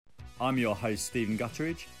I'm your host, Stephen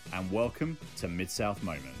Gutteridge, and welcome to Mid-South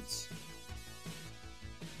Moments.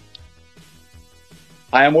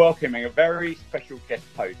 I am welcoming a very special guest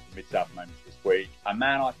host for Mid-South Moments this week, a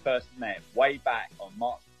man I first met way back on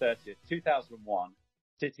March 30th, 2001,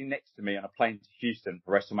 sitting next to me on a plane to Houston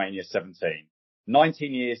for WrestleMania 17.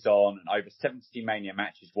 19 years on and over 70 Mania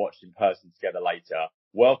matches watched in person together later.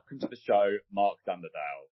 Welcome to the show, Mark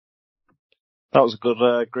Dunderdale. That was a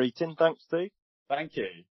good greeting. Thanks, Steve. Thank you.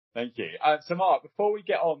 So Mark, before we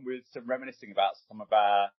get on with some reminiscing about some of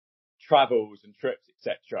our travels and trips,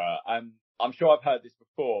 etc., I'm sure I've heard this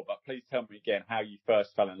before, but please tell me again how you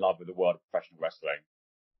first fell in love with the world of professional wrestling.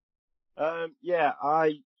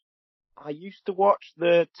 I used to watch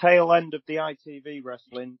the tail end of the ITV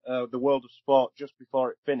wrestling, the World of Sport, just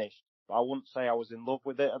before it finished. But I wouldn't say I was in love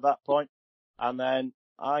with it at that point. And then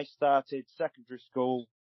I started secondary school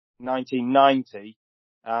 1990,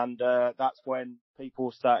 and that's when people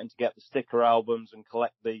were starting to get the sticker albums and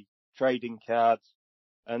collect the trading cards.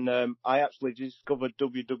 And I actually discovered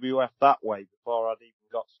WWF that way before I'd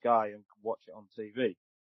even got Sky and could watch it on TV.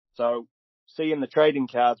 So seeing the trading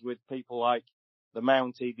cards with people like the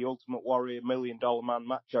Mountie, the Ultimate Warrior, $1 Million Man,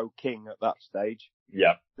 Macho King at that stage.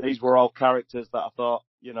 Yeah. These were all characters that I thought,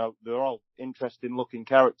 they're all interesting looking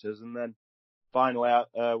characters. And then finally,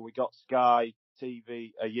 we got Sky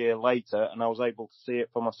TV a year later and I was able to see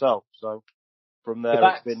it for myself. So from there,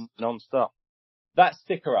 it's been non-stop. That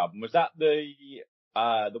sticker album, was that the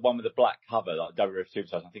one with the black cover, like WWF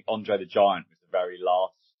Superstars? I think Andre the Giant was the very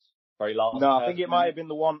last. No, I think it might have been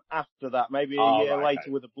the one after that, maybe a year later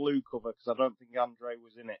with a blue cover, because I don't think Andre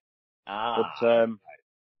was in it.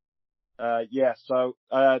 So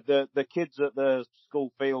the kids at the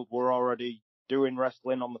school field were already doing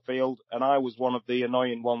wrestling on the field, and I was one of the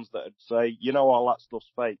annoying ones that would say, all that stuff's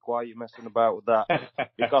fake, why are you messing about with that?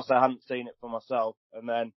 Because I hadn't seen it for myself, and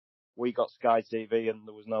then we got Sky TV and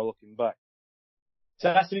there was no looking back.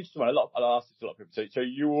 So that's an interesting one. I'll ask this to a lot of people. So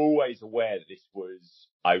you were always aware that this was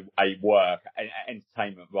a work, an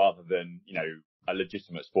entertainment rather than, a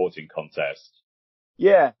legitimate sporting contest?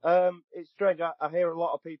 Yeah, it's strange. I hear a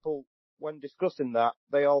lot of people when discussing that,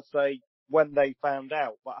 they all say when they found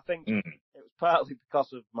out, but I think it was partly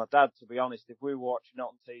because of my dad, to be honest. If we were watching it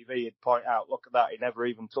on TV, he'd point out, look at that, he never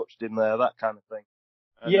even touched in there, that kind of thing.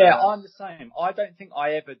 And, I'm the same. I don't think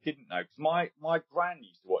I ever didn't know, because my gran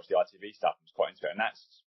used to watch the ITV stuff and was quite into it, and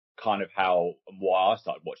that's kind of how and why I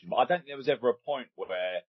started watching. But I don't think there was ever a point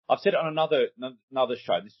where, I've said it on another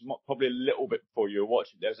show, and this is probably a little bit before you were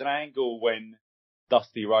watching, there was an angle when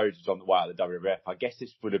Dusty Rhodes was on the way out of the WWF. I guess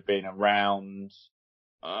this would have been around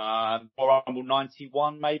Royal Rumble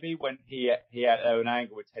 91 maybe, when he had an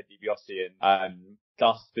angle with Ted DiBiase and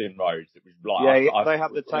Dustin Rhodes. It was like, they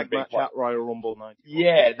had the tag match at Royal Rumble 91.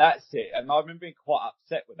 Yeah, that's it. And I remember being quite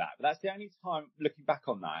upset with that. But that's the only time, looking back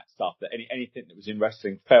on that stuff, that anything that was in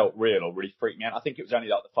wrestling felt real or really freaked me out. I think it was only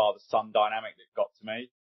like the father-son dynamic that got to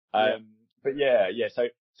me. But yeah. So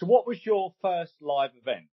what was your first live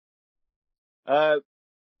event?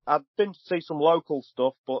 I'd been to see some local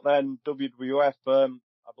stuff, but then WWF,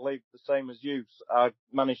 I believe the same as you. I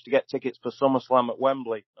managed to get tickets for SummerSlam at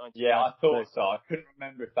Wembley. Yeah, I thought so. I couldn't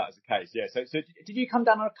remember if that was the case. Yeah. So did you come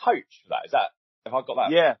down on a coach for that? Have I got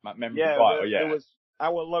that memory right? There was,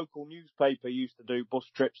 our local newspaper used to do bus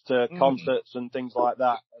trips to concerts and things like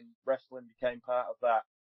that, and wrestling became part of that.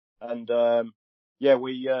 And, I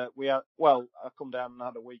come down and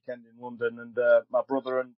had a weekend in London, and my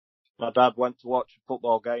brother and my dad went to watch a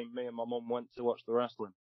football game. Me and my mum went to watch the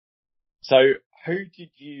wrestling. So who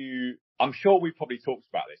did you, I'm sure we probably talked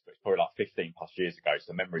about this, but it's probably like 15 plus years ago,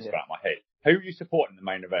 so the memories are out of my head. Who were you supporting in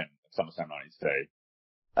the main event of SummerSlam 92?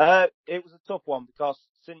 It was a tough one because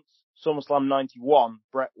since SummerSlam 91,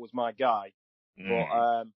 Bret was my guy.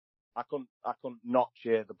 But, I couldn't not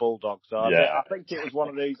cheer the Bulldog. So I think it was one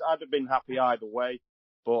of these. I'd have been happy either way,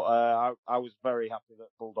 but I was very happy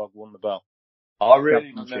that Bulldog won the belt. I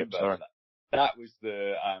really remember that was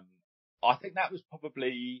the. I think that was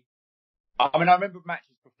probably. I mean, I remember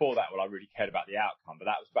matches before that where I really cared about the outcome, but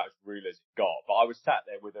that was about as real as it got. But I was sat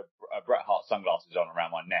there with a Bret Hart sunglasses on around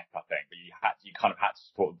my neck, I think. But you kind of had to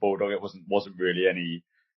support the Bulldog. It wasn't really any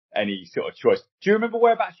sort of choice. Do you remember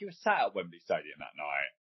whereabouts you were sat at Wembley Stadium that night?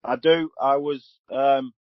 I do. I was,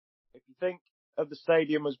 if you think of the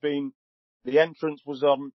stadium as being, the entrance was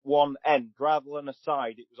on one end rather than a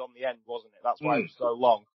side, it was on the end, wasn't it? That's why it was so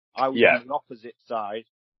long. I was on the opposite side,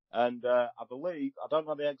 and I believe, I don't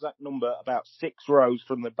know the exact number, about 6 rows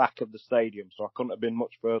from the back of the stadium, so I couldn't have been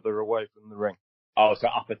much further away from the ring. Oh, so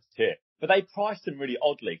upper tier. But they priced them really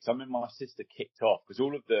oddly, because I remember my sister kicked off, because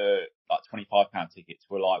all of the like £25 tickets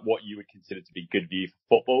were like what you would consider to be good view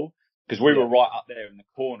for football. because we were right up there in the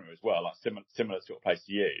corner as well, like similar sort of place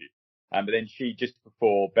to you. But then she, just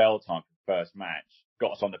before bell time for the first match,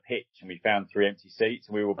 got us on the pitch and we found 3 empty seats,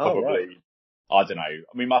 and we were probably, I don't know,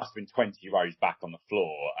 we must have been 20 rows back on the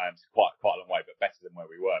floor, it's quite a long way, but better than where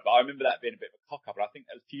we were. But I remember that being a bit of a cock up, and I think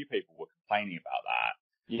a few people were complaining about that.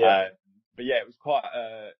 Yeah. But yeah, it was quite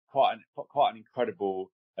an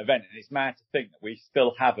incredible event, and it's mad to think that we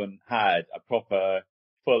still haven't had a proper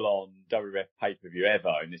full-on WWF pay-per-view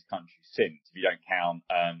ever in this country since, if you don't count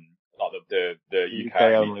like the UK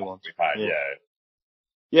only ones we've had.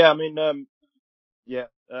 Yeah, I mean,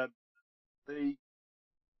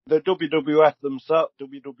 the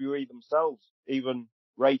WWE themselves even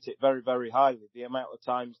rate it very, very highly. The amount of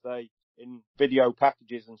times they, in video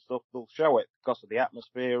packages and stuff, they'll show it because of the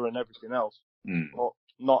atmosphere and everything else, but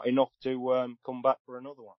not enough to come back for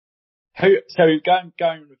another one. So going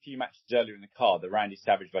a few matches earlier in the card, the Randy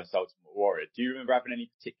Savage versus Ultimate Warrior, do you remember having any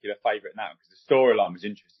particular favourite in that one? Because the storyline was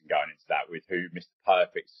interesting going into that, with who Mr.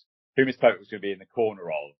 Perfect was going to be in the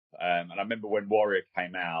corner of. And I remember when Warrior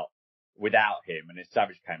came out without him, and then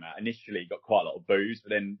Savage came out, initially he got quite a lot of boos, but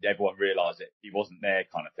then everyone realised that he wasn't there,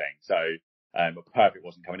 kind of thing. So, but Perfect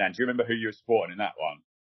wasn't coming down. Do you remember who you were supporting in that one?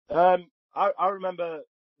 I remember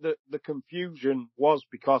the confusion was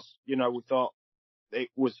because, you know, we thought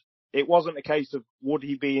it wasn't a case of would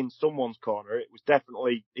he be in someone's corner. He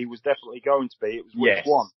was definitely going to be. It was which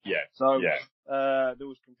one. Yeah. So, there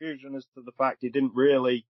was confusion as to the fact he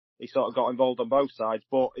sort of got involved on both sides.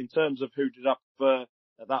 But in terms of who did I prefer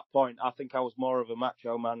at that point, I think I was more of a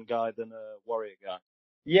Macho Man guy than a Warrior guy.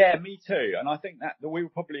 Yeah, me too. And I think that we were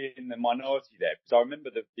probably in the minority there, because I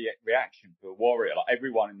remember the reaction for Warrior. Like,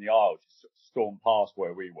 everyone in the aisle just sort of stormed past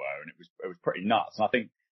where we were, and it was pretty nuts. And I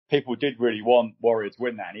think people did really want Warrior to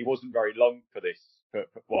win that, and he wasn't very long for this.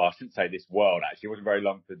 Well, I shouldn't say this world, actually. He wasn't very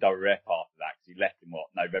long for the WWF after that, because he left in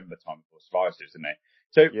November time before Survivor Series, didn't he?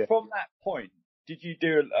 So from that point, did you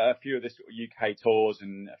do a few of the sort of UK tours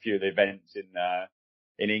and a few of the events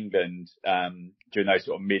in England during those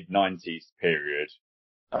sort of mid-90s period?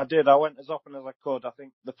 I did. I went as often as I could. I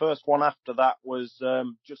think the first one after that was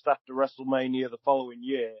just after WrestleMania the following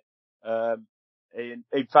year. In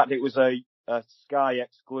fact, it was a Sky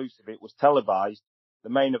exclusive. It was televised. The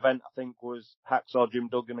main event, I think, was Hacksaw Jim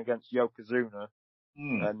Duggan against Yokozuna.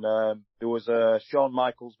 And there was a Shawn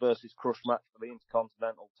Michaels versus Crush match for the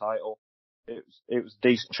Intercontinental title. It was a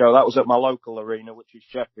decent show. That was at my local arena, which is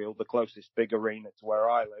Sheffield, the closest big arena to where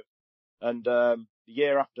I live. And the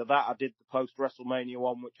year after that, I did the post-WrestleMania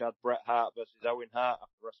one, which had Bret Hart versus Owen Hart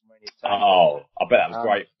after WrestleMania 10. Oh, I bet that was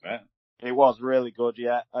great, man. It was really good,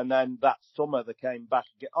 yeah. And then that summer they came back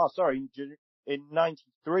again. In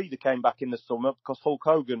 93 they came back in the summer because Hulk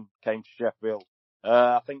Hogan came to Sheffield.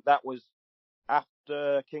 I think that was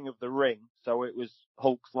after King of the Ring, so it was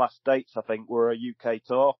Hulk's last dates, I think, were a UK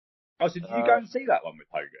tour. Oh, so did you go and see that one with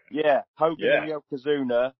Hogan? Yeah, Hogan and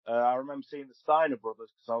Yokozuna. I remember seeing the Steiner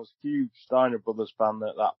Brothers because I was a huge Steiner Brothers fan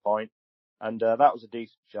at that point. And that was a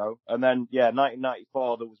decent show. And then,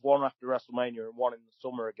 1994, there was one after WrestleMania and one in the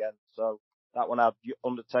summer again. So that one had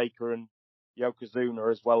Undertaker and Yokozuna,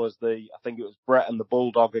 as well as I think it was Bret and the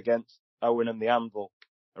Bulldog against Owen and the Anvil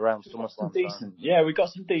around SummerSlam. Decent. Yeah, we got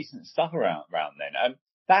some decent stuff around then.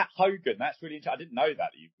 That Hogan, that's really interesting. I didn't know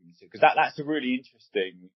that you've been because that's a really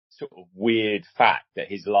interesting sort of weird fact that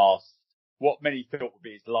what many thought would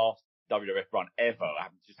be his last WWF run ever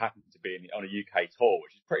just happened to be on a UK tour,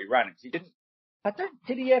 which is pretty random. Because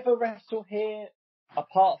did he ever wrestle here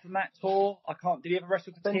apart from that tour? Did he ever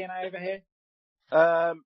wrestle for TNA over here?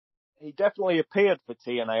 He definitely appeared for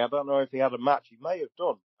TNA. I don't know if he had a match. He may have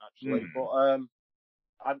done, actually. But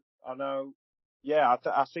I know,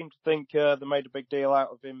 I seem to think they made a big deal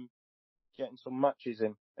out of him getting some matches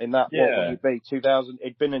in that. What would it be? 2000.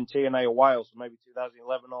 He'd been in TNA a while, so maybe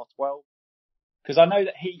 2011 or 12. Because I know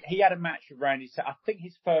that he had a match with Randy. I think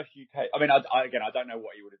his first UK. I mean, I don't know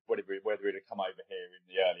what he whether he'd have come over here in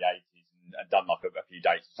the early 80s and done like a few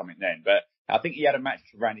dates or something then. But I think he had a match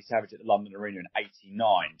with Randy Savage at the London Arena in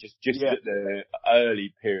 '89, just at the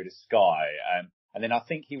early period of Sky. And then I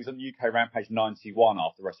think he was on UK Rampage '91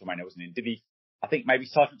 after WrestleMania, wasn't he? Did he? I think maybe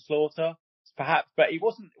Sergeant Slaughter, perhaps, but he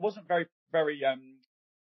wasn't very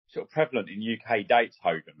sort of prevalent in UK dates,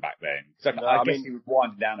 Hogan, back then. So I guess he was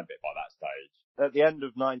winding down a bit by that stage. At the end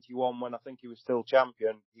of '91, when I think he was still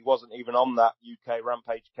champion, he wasn't even on that UK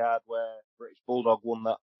Rampage card where British Bulldog won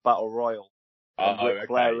that Battle Royal.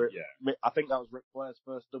 Flair, I think that was Ric Flair's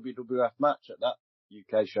first WWF match at that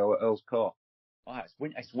UK show at Earl's Court. Oh,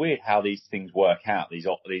 it's weird how these things work out. These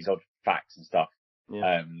odd facts and stuff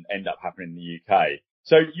end up happening in the UK.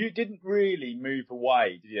 So you didn't really move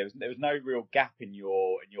away, did you? There was no real gap in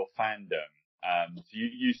your fandom. So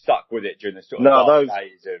you stuck with it during the sort of dark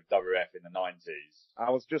days of WF in the 90s.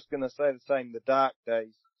 I was just going to say the same, the dark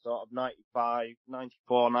days, sort of 95,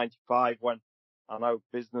 94, 95, when I know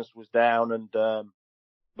business was down, and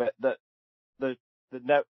but the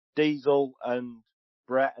Diesel and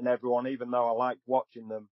Brett and everyone, even though I liked watching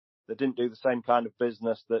them, they didn't do the same kind of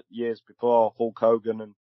business that years before Hulk Hogan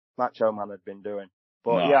and Macho Man had been doing.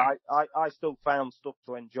 But yeah, I still found stuff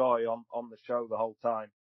to enjoy on the show the whole time.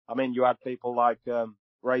 I mean, you had people like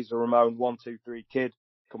Razor Ramon, 1-2-3 Kid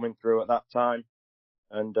coming through at that time,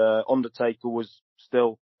 and Undertaker was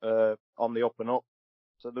still on the up and up.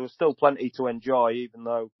 So there was still plenty to enjoy, even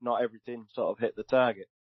though not everything sort of hit the target.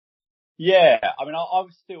 Yeah, I mean,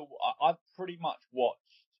 I pretty much watched,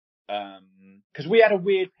 because we had a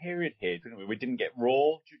weird period here, didn't we? We didn't get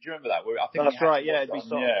Raw. Do you remember that? I think that's right, yeah. It'd be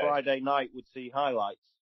sort of Friday night, we'd see highlights.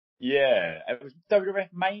 Yeah, it was WWF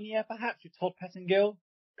Mania, perhaps, with Todd Pettengill.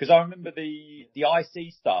 Because I remember the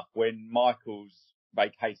IC stuff when Michaels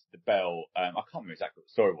vacated the belt. I can't remember exactly what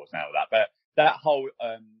the story was now of that, but that whole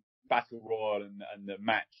Battle Royal and the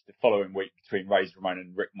match the following week between Razor Ramon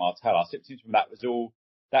and Rick Martel, I seem to remember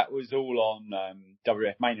that was all on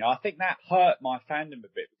WWF Mania. I think that hurt my fandom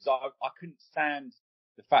a bit because I couldn't stand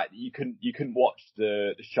the fact that you couldn't watch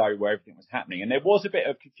the show where everything was happening, and there was a bit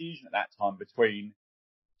of confusion at that time between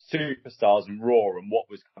Superstars and Raw and what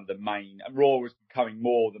was kind of the main. And Raw was becoming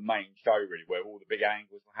more the main show really, where all the big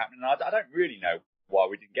angles were happening. And I don't really know why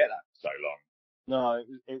we didn't get that for so long. No,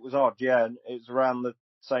 it was odd, yeah, and it was around the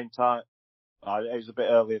same time. It was a bit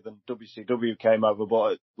earlier than WCW came over,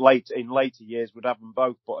 but in later years we'd have them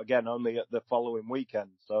both, but again, only at the following weekend,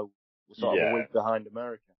 so we're sort of a week behind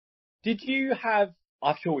America. Did you have,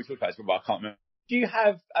 I'm sure we talked about this, but I can't remember, do you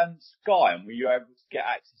have Sky, and were you able to get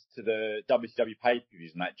access to the WCW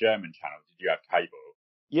pay-per-views on that German channel? Did you have cable?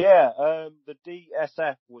 Yeah, the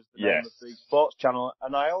DSF was the name of the sports channel,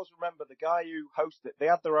 and I always remember the guy who hosted it, they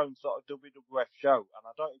had their own sort of WWF show, and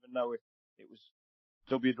I don't even know if it was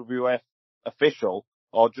WWF official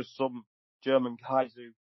or just some German guys who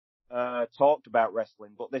talked about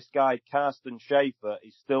wrestling, but this guy, Carsten Schaefer,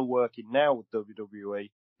 is still working now with WWE,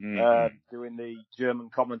 doing the German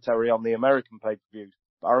commentary on the American pay-per-views.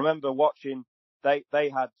 I remember watching, they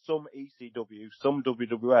had some ECW, some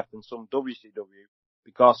WWF and some WCW,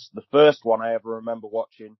 because the first one I ever remember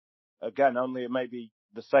watching, again, only maybe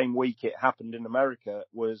the same week it happened in America,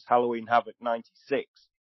 was Halloween Havoc 96.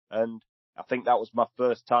 And I think that was my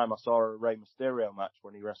first time I saw a Rey Mysterio match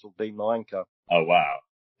when he wrestled Dean Malenko. Oh, wow.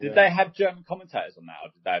 Did they have German commentators on that, or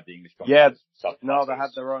did they have the English commentators? Yeah, no, they had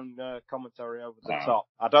their own commentary over the top.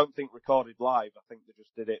 I don't think recorded live. I think they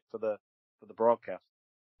just did it for the broadcast.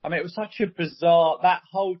 I mean, it was such a bizarre, that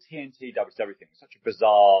whole TNT WCW thing was such a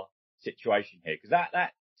bizarre situation here, because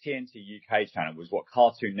that TNT UK channel was what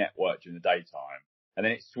Cartoon Network during the daytime, and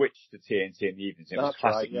then it switched to TNT in the evenings. It was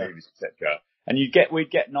classic movies, etc. And we'd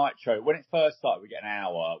get Nitro. When it first started, we'd get an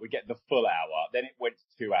hour, we'd get the full hour, then it went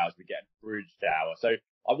to 2 hours, we'd get an abridged hour. So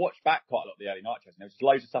I watched back quite a lot of the early Nitros, and there was just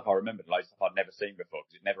loads of stuff I remembered, loads of stuff I'd never seen before,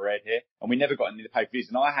 because it never aired here, and we never got any of the pay-per-views,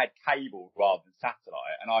 and I had cable rather than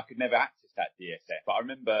satellite, and I could never access that DSF. But I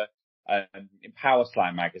remember in Power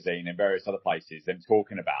Slam magazine and various other places, them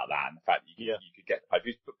talking about that, and the fact that you could get the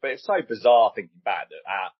pay-per-views. But it's so bizarre thinking back that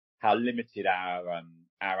how limited our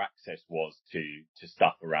access was to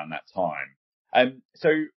stuff around that time. So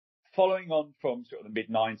following on from sort of the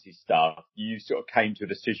mid-90s stuff, you sort of came to a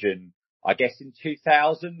decision, I guess in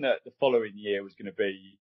 2000, that the following year was going to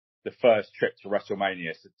be the first trip to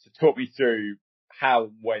WrestleMania. So talk me through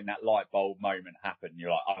when that light bulb moment happened.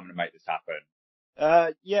 You're like, I'm going to make this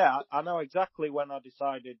happen. Yeah, I know exactly when I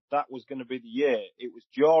decided that was going to be the year. It was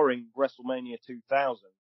during WrestleMania 2000.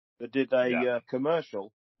 They did a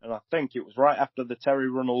commercial, and I think it was right after the Terry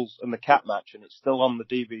Runnels and the Cat match, and it's still on the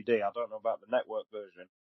DVD. I don't know about the network version,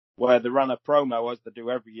 where they ran a promo, as they do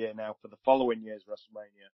every year now, for the following year's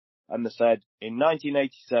WrestleMania. And they said, in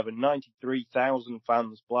 1987, 93,000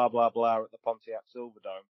 fans, blah, blah, blah, at the Pontiac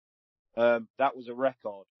Silverdome. That was a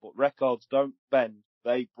record, but records don't bend,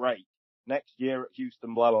 they break. Next year at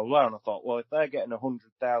Houston, blah, blah, blah. And I thought, well, if they're getting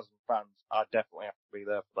 100,000 fans, I definitely have to be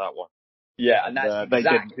there for that one. Yeah, and that's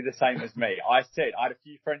exactly the same as me. I had a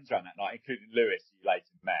few friends around that night, including Lewis, who you later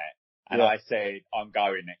met, and I said, I'm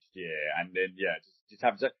going next year. And then, just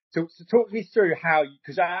have so talk me through how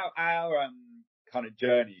because our kind of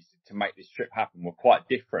journeys to make this trip happen were quite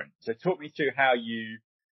different. So talk me through how did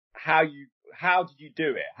you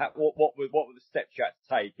do it? What were the steps you had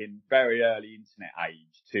to take in very early internet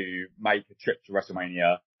age to make a trip to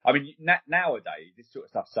WrestleMania I mean, nowadays, this sort of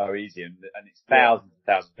stuff's so easy and it's thousands and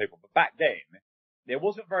thousands of people. But back then, there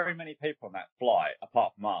wasn't very many people on that flight,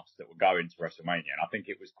 apart from us, that were going to WrestleMania. And I think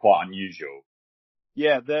it was quite unusual.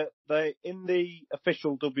 Yeah, they in the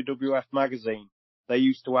official WWF magazine, they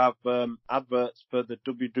used to have adverts for the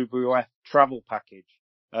WWF travel package,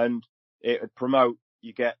 and it would promote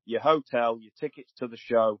you get your hotel, your tickets to the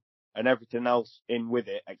show, and everything else in with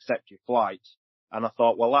it except your flights. And I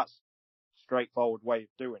thought, well, that's a straightforward way of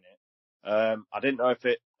doing it. I didn't know if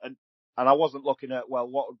it, and I wasn't looking at, well,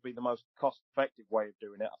 what would be the most cost-effective way of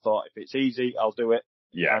doing it. I thought, if it's easy, I'll do it.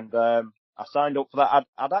 Yeah. And I signed up for that.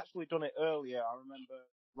 I'd actually done it earlier. I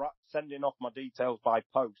remember sending off my details by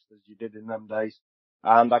post, as you did in them days.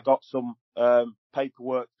 And I got some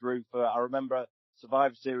paperwork through for, I remember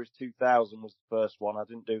Survivor Series 2000 was the first one. I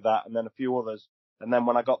didn't do that. And then a few others. And then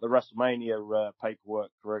when I got the WrestleMania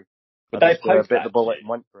paperwork through, but I just bit the bullet and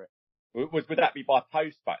went for it. Would that be by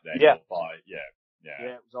post back then? Yeah.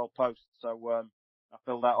 Yeah, it was all post. So I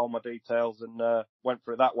filled out all my details and went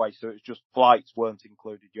for it that way. So it was just flights weren't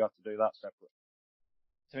included. You had to do that separate.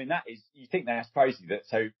 So, I mean, you think that's crazy that,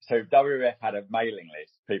 so WWF had a mailing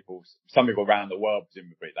list, some people around the world,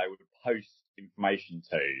 presumably, they would post information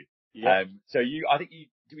to. Yeah. So I think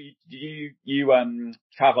you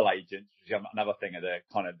travel agents, which is another thing of the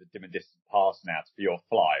kind of the dim and distant past now for your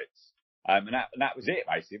flights. And that was it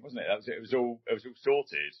basically, wasn't it? It was all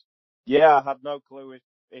sorted. Yeah, I had no clue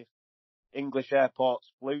if English airports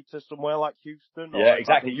flew to somewhere like Houston. Yeah,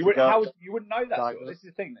 exactly. You wouldn't know that. This is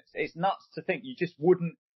the thing. It's nuts to think. You just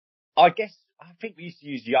wouldn't. I think we used to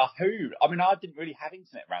use Yahoo. I mean, I didn't really have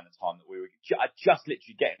internet around the time that we were just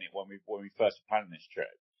literally getting it when we first were planning this trip.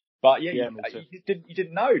 But you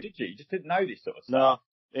didn't know, did you? You just didn't know this sort of stuff.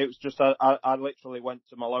 No, it was just I literally went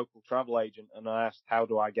to my local travel agent and I asked, how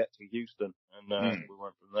do I get to Houston? And we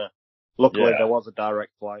went from there. Luckily, there was a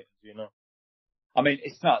direct flight, as you know. I mean,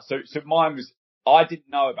 it's nuts. So mine was, I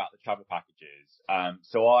didn't know about the travel packages.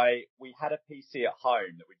 So we had a PC at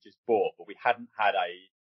home that we just bought, but we hadn't had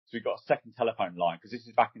so we got a second telephone line, because this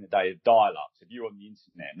is back in the day of dial-up. So if you were on the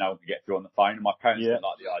internet, no one could get through on the phone. And my parents didn't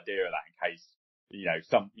like the idea of that in case,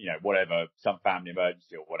 some family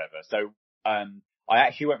emergency or whatever. So, I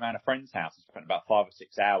actually went round a friend's house and spent about 5 or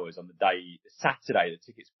 6 hours on the Saturday the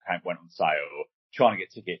tickets went on sale, trying to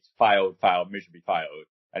get tickets, miserably failed.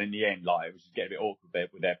 And in the end, it was just getting a bit awkward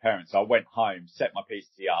with their parents. So I went home, set my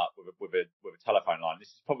PC up with a telephone line.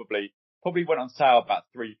 This is probably went on sale about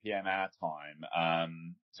 3 p.m. our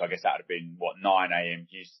time. So I guess that would have been 9 a.m.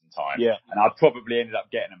 Houston time. Yeah. And I probably ended up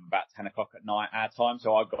getting them about 10 o'clock at night our time.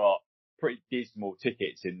 So I got pretty dismal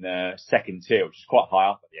tickets in the second tier, which is quite high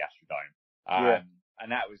up at the Astrodome.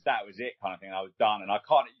 And that was it kind of thing. I was done, and I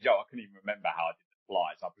couldn't even remember how I did the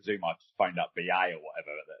flights. I presume I just phoned up BA or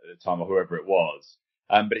whatever at the time, or whoever it was.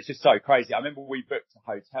 But it's just so crazy. I remember we booked a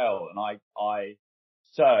hotel and I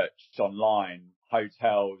searched online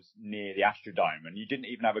hotels near the Astrodome, and you didn't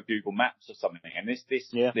even have a Google Maps or something. And this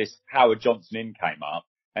Howard Johnson Inn came up,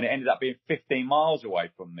 and it ended up being 15 miles away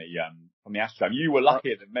from the Astrodome. You were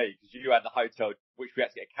luckier than me, because you had the hotel, which we had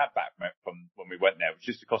to get a cab back from when we went there, which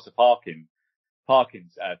was just across the parking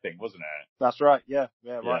thing, wasn't it? That's right. Yeah.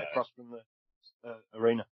 Right across from the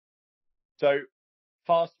arena. So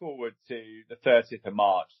fast forward to the 30th of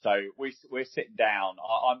March. So we're sitting down.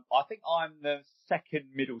 I think I'm the second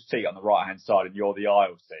middle seat on the right hand side, and you're the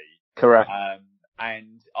aisle seat. Correct.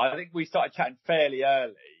 And I think we started chatting fairly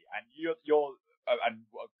early, and and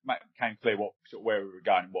it became clear where we were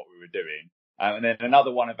going and what we were doing. And then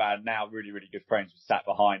another one of our now really, really good friends was sat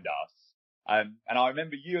behind us. And I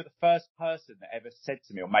remember you were the first person that ever said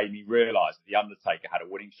to me or made me realise that The Undertaker had a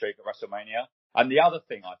winning streak at WrestleMania. And the other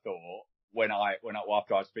thing I thought,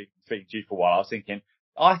 after I was speaking to you for a while, I was thinking,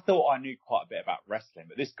 I thought I knew quite a bit about wrestling,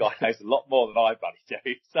 but this guy knows a lot more than I bloody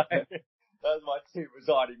do. So those are my two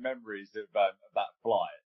residing memories of that flight.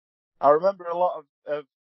 I remember a lot of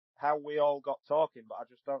how we all got talking, but I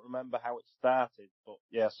just don't remember how it started. But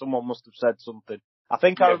yeah, someone must have said something. I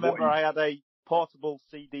think I remember I had a portable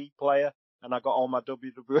CD player, and I got all my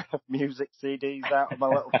WWF music CDs out of my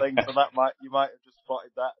little thing, so you might have just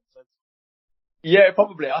spotted that and said something. Yeah,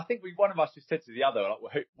 probably. I think one of us just said to the other,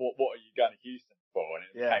 what are you going to Houston for? And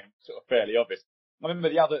it became sort of fairly obvious. I remember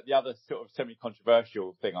the other sort of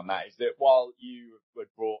semi-controversial thing on that is that while you had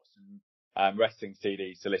brought some wrestling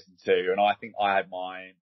CDs to listen to, and I think I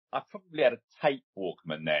probably had a tape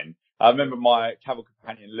Walkman then. I remember my travel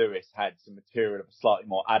companion Lewis had some material of a slightly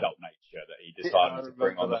more adult nature that he decided to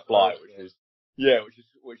bring on the flight,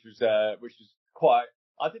 which was quite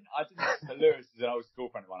So Lewis is an old school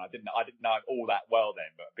friend of mine. I didn't know him all that well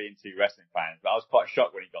then, but being two wrestling fans, but I was quite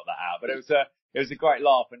shocked when he got that out. But it was a great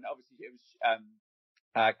laugh, and obviously it was,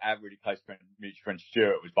 our really close friend, mutual friend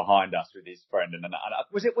Stuart was behind us with his friend, and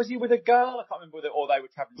was he with a girl? I can't remember or they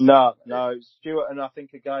were travelling. No, it was Stuart and I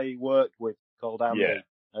think a guy he worked with called Andy. Yeah.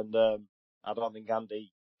 And, I don't think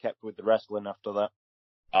Andy kept with the wrestling after that.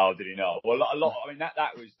 Oh, did he not? Well, a lot. I mean, that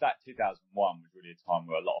 2001 was really a time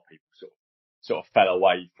where a lot of people sort of fell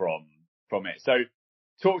away from it. So,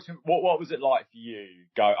 talk to me. What was it like for you?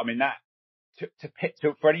 I mean, that to pick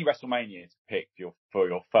for any WrestleMania to pick for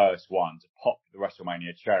your first one to pop the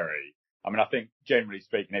WrestleMania cherry. I mean, I think generally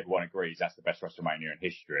speaking, everyone agrees that's the best WrestleMania in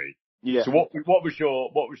history. Yeah. So what was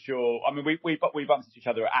your? I mean, we bumped into each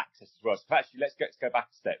other at Access as well. So actually, let's go back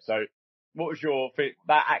a step. So. What was your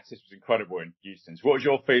that Access was incredible in Houston. So what was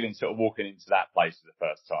your feeling sort of walking into that place for the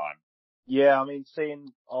first time? Yeah, I mean,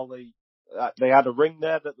 seeing all they had a ring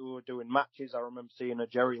there that they were doing matches. I remember seeing a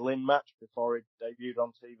Jerry Lynn match before he debuted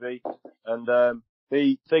on TV. And,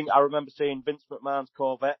 the thing, I remember seeing Vince McMahon's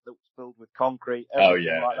Corvette that was filled with concrete.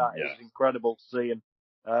 Everything like that. Yeah. It was incredible to see.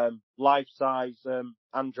 And, life-size,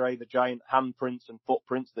 Andre the Giant handprints and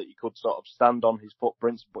footprints that you could sort of stand on his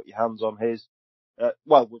footprints and put your hands on his.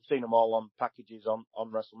 Well, we've seen them all on packages on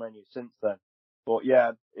WrestleMania since then. But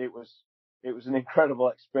yeah, it was an incredible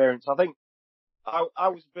experience. I think I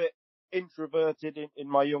was a bit introverted in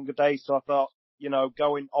my younger days, so I thought,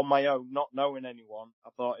 going on my own, not knowing anyone, I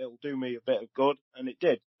thought it'll do me a bit of good, and it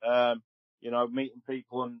did. Meeting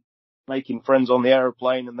people and making friends on the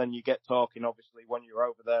aeroplane, and then you get talking, obviously, when you're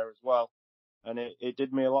over there as well. And it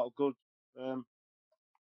did me a lot of good,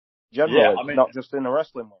 generally, not just in a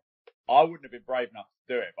wrestling way. I wouldn't have been brave enough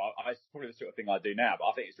to do it, but it's probably the sort of thing I do now.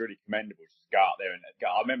 But I think it's really commendable just to go out there and go.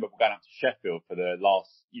 I remember going up to Sheffield for the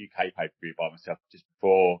last UK pay-per-view by myself just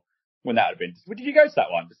before when that had been. Did you go to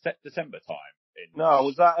that one? December time? No,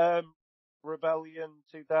 was that Rebellion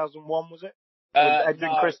 2001? Was it? Edge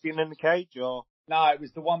and Christian in the cage, or? No, it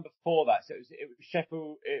was the one before that. So it was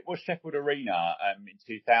Sheffield. It was Sheffield Arena in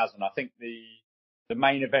 2000. I think the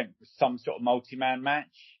main event was some sort of multi-man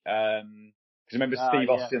match. Because remember Steve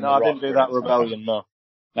Austin? No, I didn't do that Rebellion, no.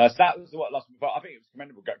 No, so that was what last. But I think it was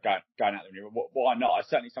commendable going out there. Why not? It's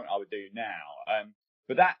certainly something I would do now.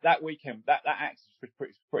 But that weekend, that Access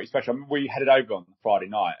was pretty special. I mean, we headed over on Friday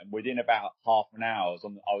night, and within about half an hour,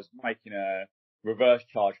 I was making a reverse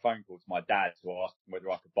charge phone call to my dad to ask him whether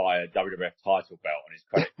I could buy a WWF title belt on his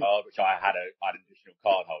credit card, which I had an additional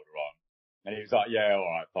card holder on. And he was like, "Yeah, all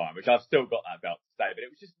right, fine." Which I've still got that belt today. But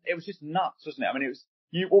it was just nuts, wasn't it? I mean, it was.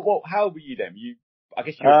 How old were you then? I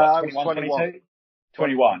guess you were 21, 22?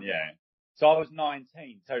 21, yeah. So I was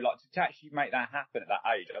 19. So like to actually make that happen at that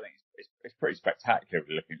age, I think it's pretty spectacular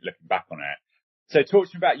looking back on it. So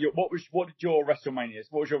talk to me about what was your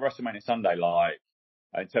WrestleMania Sunday like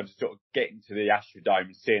in terms of sort of getting to the Astrodome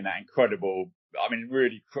and seeing that incredible, I mean,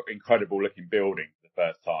 really incredible looking building for the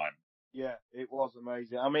first time. Yeah, it was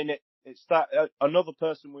amazing. I mean, it's that another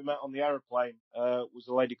person we met on the aeroplane was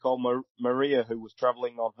a lady called Maria who was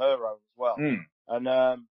travelling on her own as well.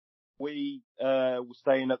 And we were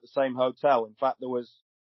staying at the same hotel. In fact, there was,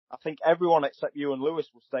 I think everyone except you and Lewis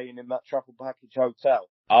were staying in that travel package hotel.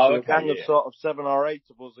 So a gang of sort of 7 or 8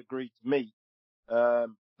 of us agreed to meet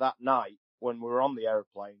that night when we were on the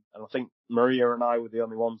aeroplane. And I think Maria and I were the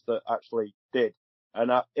only ones that actually did.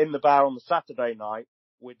 And in the bar on the Saturday night,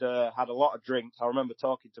 we'd had a lot of drinks. I remember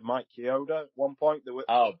talking to Mike Chioda at one point.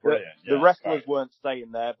 Brilliant. The wrestlers weren't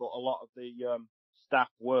staying there, but a lot of the staff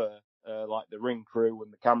were, like the ring crew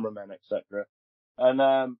and the cameramen, etc.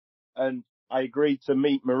 And I agreed to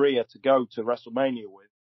meet Maria to go to WrestleMania with,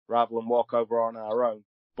 rather than walk over on our own.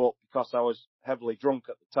 But because I was heavily drunk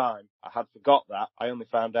at the time, I had forgot that. I only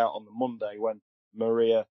found out on the Monday when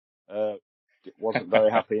Maria wasn't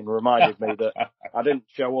very happy and reminded me that I didn't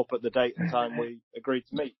show up at the date and time we agreed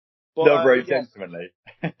to meet. But, not very gentlemanly.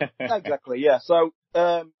 Exactly, yeah. So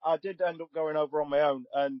I did end up going over on my own,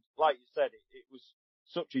 and like you said, it was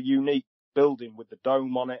such a unique building with the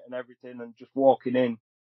dome on it and everything, and just walking in,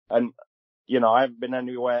 and I haven't been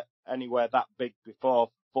anywhere that big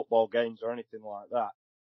before, football games or anything like that,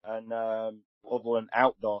 and other than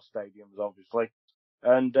outdoor stadiums, obviously.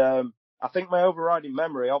 And I think my overriding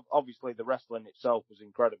memory, obviously the wrestling itself was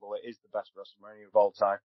incredible. It is the best WrestleMania of all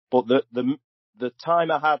time. But the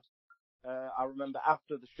time I had, I remember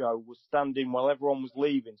after the show was standing while everyone was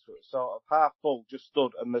leaving, so it was sort of half full, just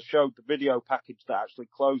stood, and they showed the video package that actually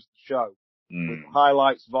closed the show with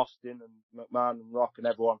highlights of Austin and McMahon and Rock and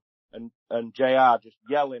everyone, and JR just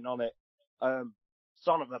yelling on it,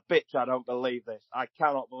 "Son of a bitch, I don't believe this. I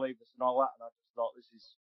cannot believe this," and all that. And I just thought,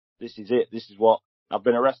 this is it. This is what I've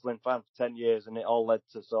been a wrestling fan for 10 years, and it all led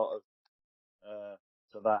to sort of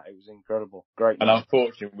to that. It was incredible. Great And match.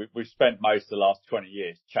 unfortunately, we've spent most of the last 20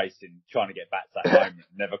 years trying to get back to that moment.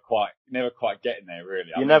 Never quite getting there,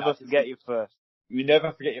 really. You never forget your first. You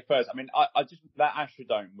never forget your first. I mean, I just, that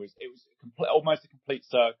Astrodome was almost a complete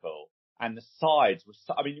circle, and the sides were,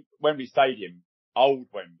 Wembley Stadium, old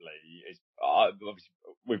Wembley is, obviously,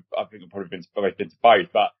 I think I've probably been to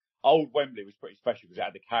both, but old Wembley was pretty special because it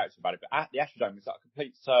had the character about it, but the Astrodome was like a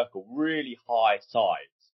complete circle, really high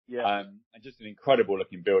sides. Yeah. And just an incredible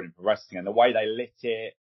looking building for wrestling, and the way they lit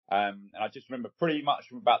it. And I just remember pretty much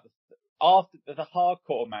from about after the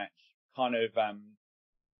hardcore match, kind of,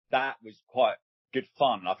 that was quite good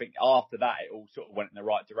fun. I think after that, it all sort of went in the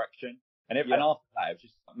right direction. And after that, it was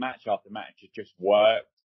just match after match. It just worked.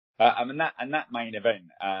 And that main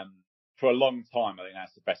event, for a long time, I think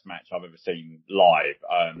that's the best match I've ever seen live.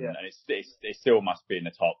 And it still must be in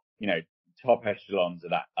the top echelons of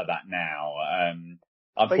that now.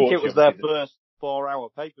 I think it was their first 4-hour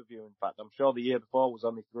pay-per-view, in fact. I'm sure the year before was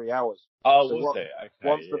only 3 hours. Oh, so was it? Okay,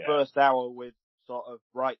 once the first hour with sort of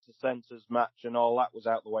right to centres match and all that was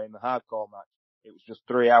out the way in the hardcore match, it was just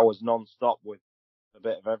 3 hours non-stop with a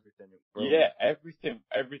bit of everything. Yeah, everything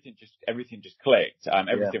just clicked.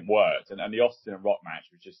 Everything worked. And the Austin and Rock match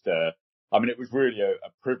was just, it was really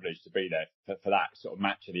a privilege to be there for that sort of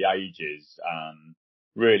match of the ages.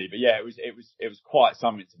 Really. But yeah, it was quite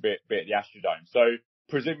something to be at the Astrodome. So,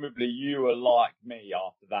 presumably you were like me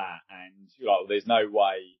after that, and you're like, well, there's no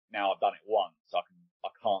way now I've done it once, I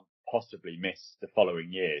can't possibly miss the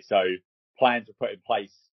following year. So plans were put in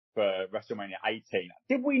place for WrestleMania 18.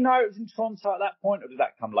 Did we know it was in Toronto at that point, or did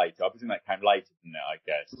that come later? I presume that came later, didn't it, I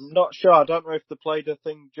guess? I'm not sure. I don't know if they played a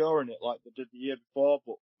thing during it like they did the year before,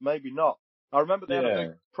 but maybe not. I remember they had a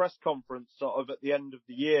big press conference sort of at the end of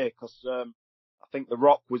the year, because I think The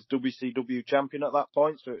Rock was WCW champion at that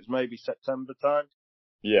point, so it was maybe September time.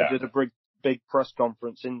 Yeah. They did a big press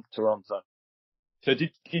conference in Toronto. So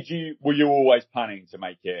were you always planning to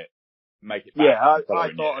make it back? Yeah, I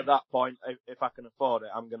thought at that point, if I can afford it,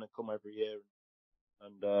 I'm going to come every year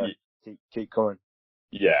and keep coming.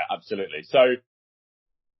 Yeah, absolutely. So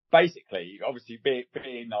basically, obviously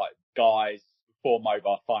being like guys before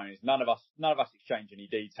mobile phones, none of us exchange any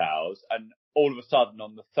details, and all of a sudden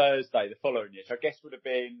on the Thursday, the following year, so I guess would have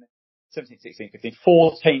been 17th, 16th, 15th,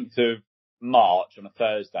 14th of March on a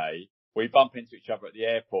Thursday, we bump into each other at the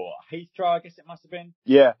airport. Heathrow, I guess it must have been.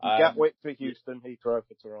 Yeah, Gatwick for Houston, Heathrow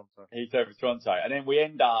for Toronto. Heathrow for Toronto. And then we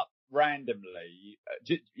end up randomly,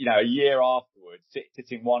 a year afterwards,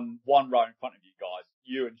 sitting one row in front of you guys,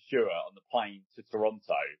 you and Stuart, on the plane to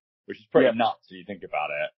Toronto, which is pretty nuts if you think about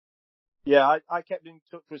it. Yeah, I kept in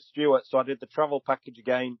touch with Stuart, so I did the travel package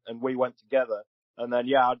again, and we went together. And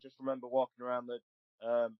then, I just remember walking around the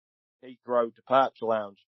Heathrow departure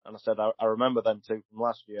lounge. And I said, I remember them two from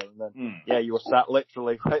last year. And then, you were sat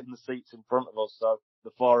literally right in the seats in front of us. So the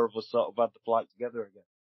four of us sort of had the flight together again.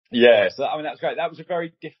 Yeah. So, that's great. That was a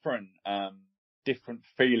very different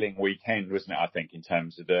feeling weekend, wasn't it? I think in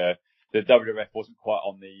terms of the WWF wasn't quite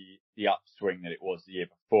on the upswing that it was the year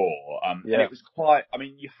before. And it was quite,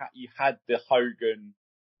 you had the Hogan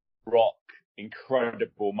Rock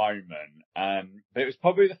incredible moment. But it was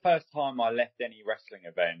probably the first time I left any wrestling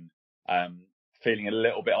event, feeling a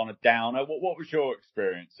little bit on a downer. What was your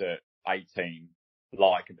experience at 18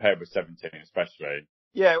 like compared with 17 especially?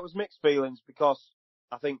 Yeah, it was mixed feelings because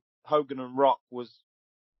I think Hogan and Rock was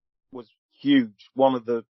huge. One of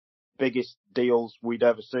the biggest deals we'd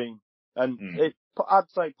ever seen. And I'd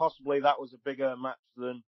say possibly that was a bigger match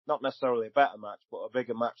than, not necessarily a better match, but a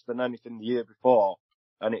bigger match than anything the year before.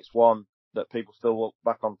 And it's one that people still look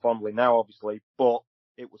back on fondly now, obviously, but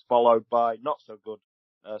it was followed by not so good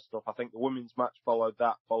stuff. I think the women's match followed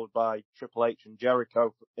by Triple H and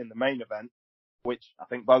Jericho in the main event, which I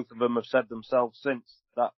think both of them have said themselves since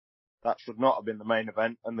that should not have been the main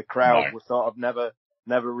event, and the crowd was sort of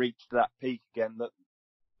never reached that peak again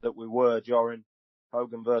that we were during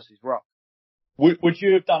Hogan versus Rock. Would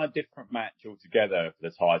you have done a different match altogether for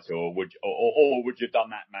the title, or would you have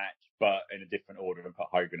done that match but in a different order and put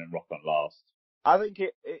Hogan and Rock on last? I think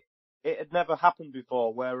it had never happened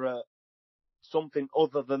before where something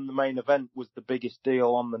other than the main event was the biggest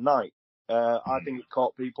deal on the night. I think it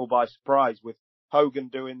caught people by surprise with Hogan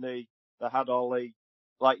doing they had all the,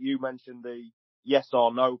 like you mentioned, the yes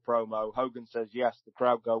or no promo. Hogan says yes, the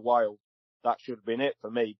crowd go wild. That should have been it for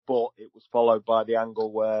me, but it was followed by the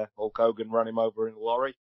angle where Hulk Hogan ran him over in a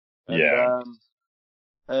lorry.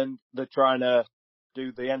 And they're trying to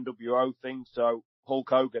do the NWO thing, so Hulk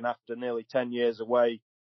Hogan, after nearly 10 years away,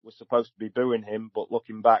 was supposed to be booing him, but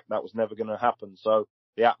looking back, that was never going to happen. So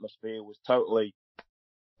the atmosphere was totally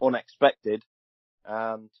unexpected,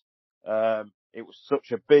 and it was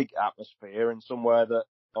such a big atmosphere and somewhere that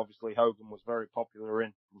obviously Hogan was very popular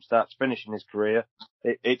in from start to finish in his career.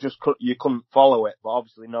 It just you couldn't follow it, but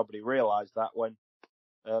obviously nobody realised that when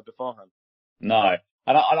beforehand. No,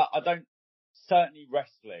 and I don't. Certainly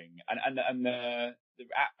wrestling and the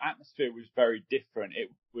atmosphere was very different. It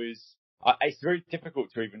was. It's very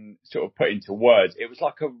difficult to even sort of put into words. It was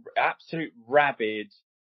like a absolute rabid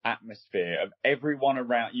atmosphere of everyone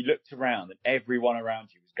around. You looked around and everyone around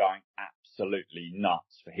you was going absolutely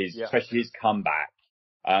nuts for his, especially his comeback.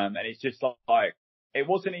 And it's just like, it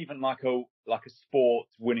wasn't even like a sport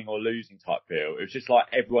winning or losing type feel. It was just like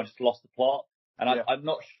everyone just lost the plot. And I'm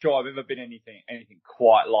not sure I've ever been anything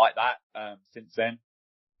quite like that, since then.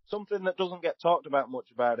 Something that doesn't get talked about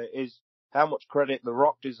much about it is how much credit The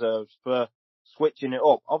Rock deserves for switching it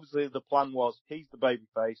up. Obviously the plan was he's the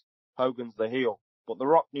babyface, Hogan's the heel. But The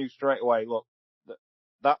Rock knew straight away, look,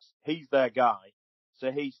 he's their guy.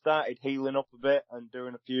 So he started healing up a bit and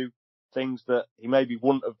doing a few things that he maybe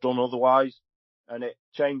wouldn't have done otherwise. And it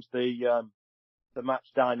changed the match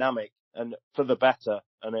dynamic and for the better.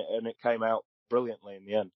 And it came out brilliantly in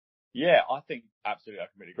the end. Yeah, I think absolutely, I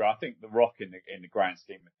completely agree. I think The Rock in the grand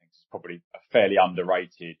scheme of things is probably a fairly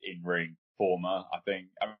underrated in-ring performer. I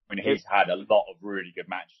mean, he's had a lot of really good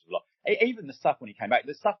matches. Even the stuff when he came back,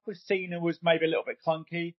 the stuff with Cena was maybe a little bit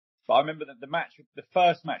clunky, but I remember that the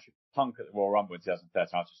first match with Punk at the Royal Rumble in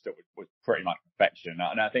 2013, I just thought was pretty much perfection.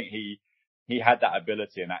 And I think he had that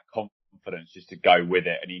ability and that confidence just to go with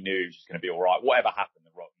it, and he knew he was just going to be all right. Whatever happened,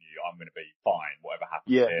 The Rock knew I'm going to be fine. Whatever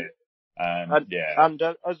happens here. And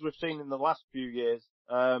as we've seen in the last few years,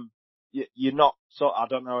 you're not I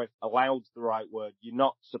don't know if allowed's the right word. You're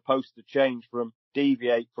not supposed to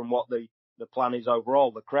deviate from what the plan is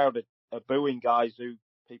overall. The crowd are booing guys who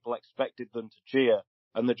people expected them to cheer,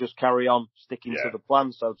 and they just carry on sticking to the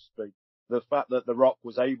plan, so to speak. The fact that The Rock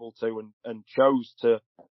was able to and chose to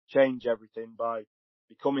change everything by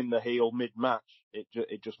becoming the heel mid-match, it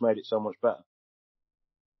just made it so much better.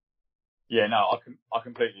 Yeah, no, I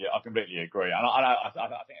completely agree. And I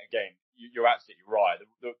think again, you're absolutely right.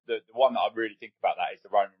 The one that I really think about that is the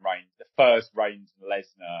Roman Reigns, the first Reigns and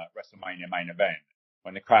Lesnar WrestleMania main event,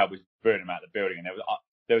 when the crowd was booing him out of the building, and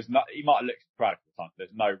there was no, he might have looked proud at the time,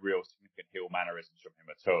 there's no real significant heel mannerisms from him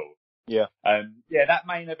at all. Yeah. That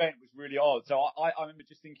main event was really odd. So I remember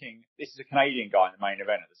just thinking, this is a Canadian guy in the main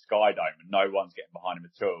event at the Sky Dome, and no one's getting behind him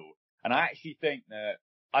at all. And I actually think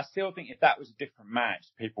I still think if that was a different match,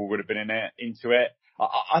 people would have been into it.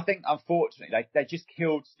 I think, unfortunately, they just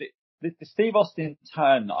killed the Steve Austin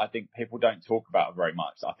turn that I think people don't talk about very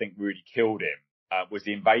much. I think really killed him, was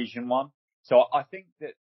the invasion one. So I think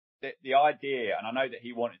that the idea, and I know that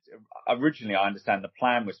he wanted to, originally I understand the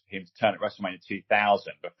plan was for him to turn at WrestleMania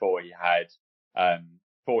 2000 before he had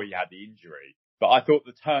the injury. But I thought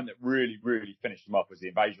the turn that really, really finished him off was the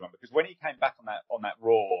invasion one, because when he came back on that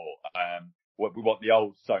Raw, we want the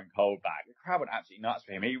old Stone Cold back, the crowd went absolutely nuts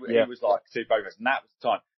for him. He was like super over, and that was the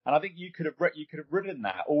time. And I think you could have ridden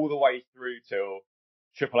that all the way through till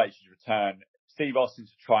Triple H's return. Steve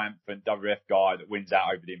Austin's a triumphant WWF guy that wins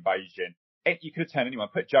out over the invasion. You could have turned anyone,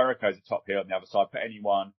 put Jericho as a top heel on the other side, put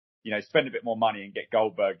anyone, spend a bit more money and get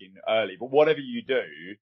Goldberg in early. But whatever you do,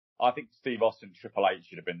 I think Steve Austin and Triple H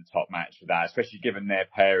should have been the top match for that, especially given their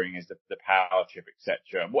pairing as the power trip,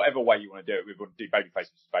 etc. And whatever way you want to do it, we want to do babyface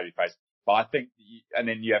versus babyface. But I think, and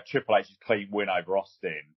then you have Triple H's clean win over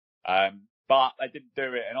Austin. But they didn't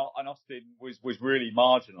do it, and Austin was really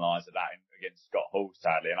marginalised at that against Scott Hall,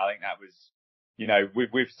 sadly. And I think that was,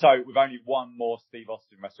 we've only one more Steve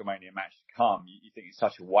Austin WrestleMania match to come. You think it's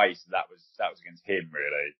such a waste that was against him,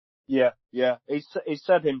 really. Yeah. He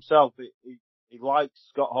said himself he likes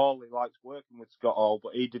Scott Hall, he likes working with Scott Hall,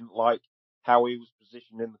 but he didn't like how he was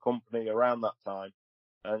positioned in the company around that time.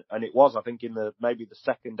 And it was, I think, in maybe the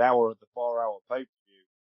second hour of the 4-hour pay-per-view,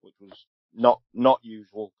 which was not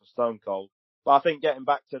usual for Stone Cold. But I think getting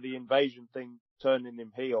back to the invasion thing, turning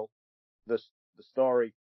him heel, the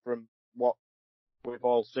story from what we've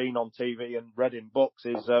all seen on TV and read in books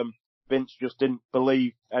is, Vince just didn't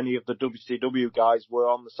believe any of the WCW guys were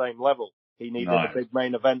on the same level. He needed a big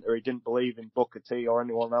main eventer. He didn't believe in Booker T or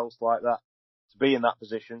anyone else like that to be in that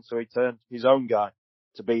position. So he turned his own guy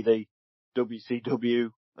to be the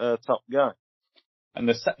WCW top guy. And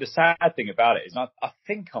the sad thing about it is, I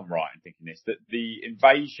think I'm right in thinking this, that the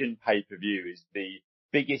Invasion pay-per-view is the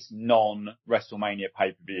biggest non-WrestleMania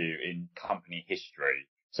pay-per-view in company history.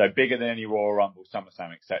 So bigger than any Royal Rumble,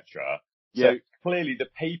 SummerSlam, etc. So clearly the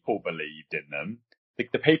people believed in them.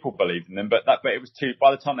 The people believed in them, but it was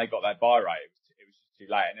by the time they got that buy rate, it was just too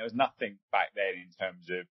late. And there was nothing back then in terms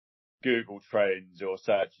of Google trends or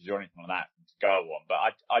searches or anything like that to go on. But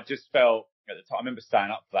I just felt at the time, I remember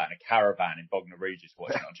staying up for that in a caravan in Bognor Regis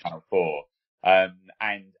watching it on Channel 4.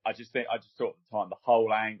 And I just thought at the time the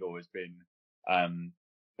whole angle has been,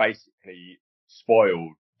 basically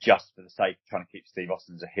spoiled just for the sake of trying to keep Steve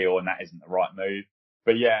Austin as a heel, and that isn't the right move.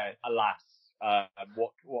 But yeah, alas,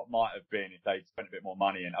 what might have been if they'd spent a bit more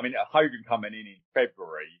money. And I mean, Hogan coming in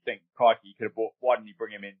February, you think, crikey, you could have bought, why didn't you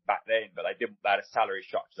bring him in back then? But they didn't, they had a salary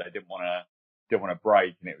structure they didn't want to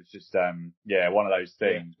break. And it was just, one of those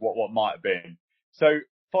things, what might have been. So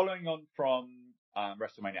following on from,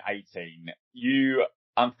 WrestleMania 18, you,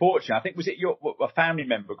 unfortunately, I think, was it a family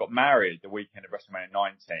member got married the weekend of WrestleMania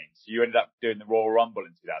 19? So you ended up doing the Royal Rumble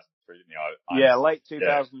in 2003, didn't you? Yeah, late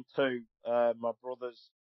 2002.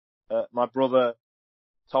 My brother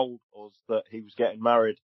told us that he was getting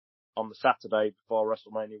married on the Saturday before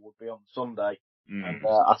WrestleMania would be on Sunday, and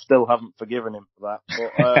I still haven't forgiven him for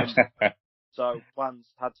that. But so plans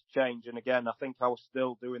had to change, and again, I think I was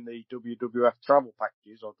still doing the WWF travel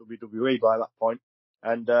packages, or WWE by that point.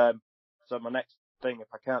 And so my next thing, if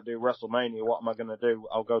I can't do WrestleMania, what am I going to do?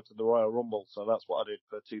 I'll go to the Royal Rumble. So that's what I did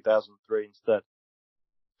for 2003 instead.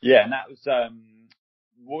 Yeah, and that was,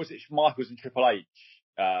 what was it? Michaels and Triple H.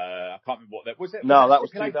 I can't remember what that was. No, that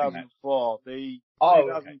was 2004. The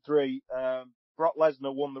 2003, okay. Brock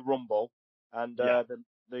Lesnar won the Rumble, and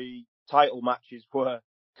the title matches were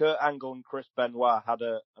Kurt Angle and Chris Benoit had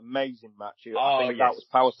an amazing match. I think that was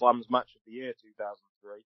Power Slam's match of the year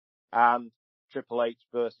 2003, and Triple H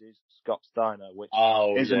versus Scott Steiner, which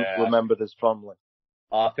isn't remembered as fondly.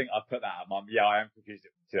 I think I put that on. I am confused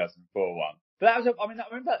with the 2004 one. But that was, I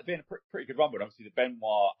remember that being a pretty good Rumble. And obviously the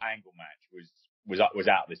Benoit Angle match was out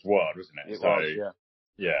of this world, wasn't it? It was, yeah.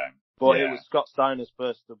 Yeah. But it was Scott Steiner's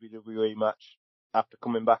first WWE match after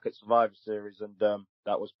coming back at Survivor Series, and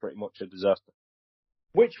that was pretty much a disaster.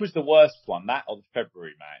 Which was the worst one, that or the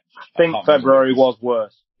February match? I think February was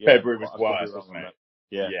worse. Yeah, February was worse, wasn't it?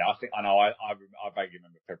 Yeah. Yeah, I know. I vaguely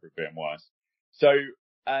remember February being worse. So,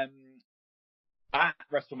 at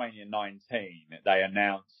WrestleMania 19, they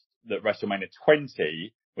announced that WrestleMania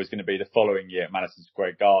 20 was going to be the following year at Madison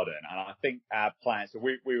Square Garden. And I think our plans, so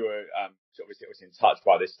we were, obviously it was in touch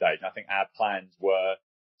by this stage. And I think our plans were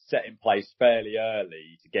set in place fairly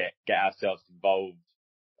early to get ourselves involved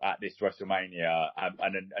at this WrestleMania,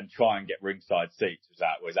 and try and get ringside seats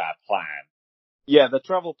was our plan. Yeah, the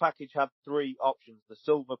travel package had three options. The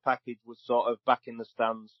silver package was sort of back in the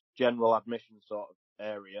stands, general admission sort of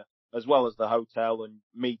area, as well as the hotel and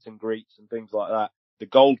meet and greets and things like that. The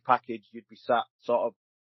gold package, you'd be sat sort of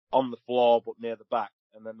on the floor but near the back.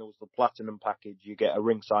 And then there was the platinum package, you get a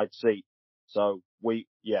ringside seat. So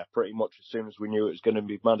pretty much as soon as we knew it was going to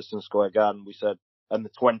be Madison Square Garden, we said, and the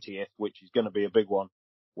 20th, which is going to be a big one,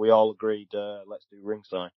 we all agreed, let's do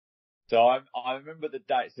ringside. So I remember the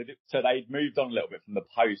date. So they'd moved on a little bit from the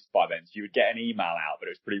post by then. So you would get an email out, but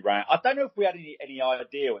it was pretty random. I don't know if we had any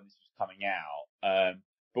idea when this was coming out.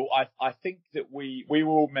 But I think that we were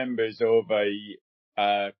all members of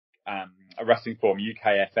a wrestling forum,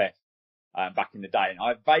 UKFF, back in the day. And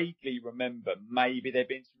I vaguely remember maybe there'd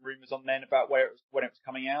been some rumours on then about when it was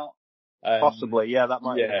coming out. Possibly, yeah, that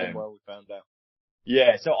might have been where we found out.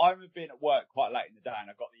 Yeah, so I remember being at work quite late in the day and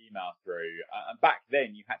I got the email through. And back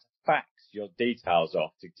then you had to fax your details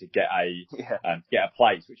off to get a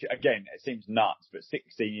place, which again, it seems nuts, but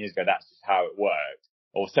 16 years ago, that's just how it worked.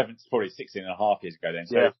 Or probably 16 and a half years ago then.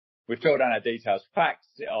 So we filled down our details,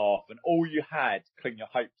 faxed it off, and all you had to cling your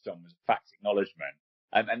hopes on was a fax acknowledgement.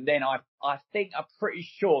 And then I'm pretty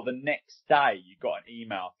sure the next day you got an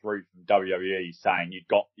email through from WWE saying you'd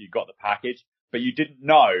got the package. But you didn't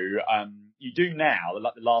know, you do now,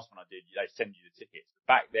 like the last one I did, they send you the tickets. But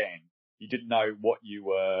back then, you didn't know what you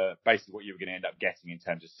were going to end up getting in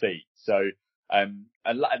terms of seats. So, and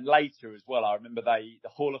later as well, I remember the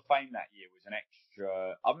Hall of Fame that year was an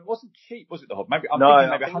extra, I mean, it wasn't cheap, was it, the Hall? Maybe, I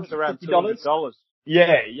think it was around $200.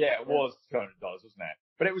 Yeah, it was $200, wasn't it?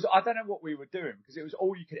 But it was, I don't know what we were doing because it was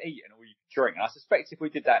all you could eat and all you could drink. And I suspect if we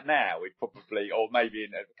did that now, we'd probably, or maybe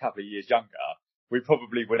in a couple of years younger, we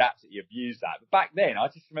probably would absolutely abuse that. But back then, I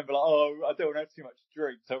just remember I don't have too much to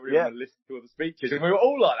drink, so we want to listen to all the speeches. And we were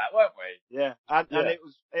all like that, weren't we? Yeah. And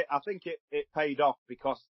I think it paid off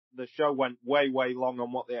because the show went way, way long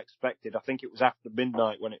on what they expected. I think it was after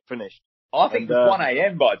midnight when it finished. I think it was 1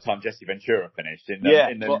 a.m. by the time Jesse Ventura finished in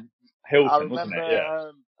the Hilton, wasn't it? Yeah.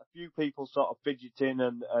 A few people sort of fidgeting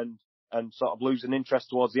and sort of losing interest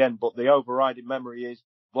towards the end, but the overriding memory is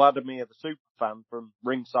Vladimir, the superfan from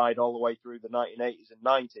ringside all the way through the 1980s and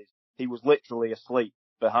 90s, he was literally asleep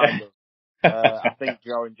behind us. I think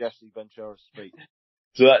during Jesse Ventura's speech.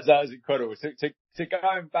 So that was incredible. So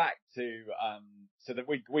going back to, so that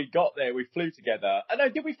we got there, we flew together. I know,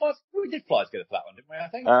 did we fly? We did fly together for that one, didn't we? I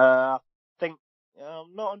think. I think,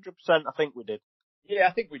 not 100%. I think we did. Yeah,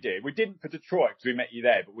 I think we did. We didn't for Detroit because we met you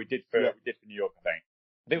there, but we did for New York, I think.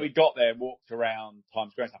 I think we got there and walked around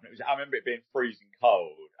Times Square and stuff. And I remember it being freezing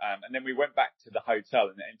cold. And then we went back to the hotel,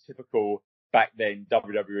 and in typical back then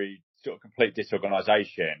WWE sort of complete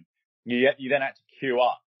disorganisation, you then had to queue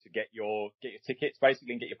up to get your tickets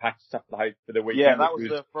basically and get your package stuff for the weekend. Yeah, that was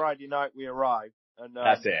the Friday night we arrived, and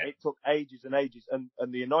that's it. It took ages and ages. And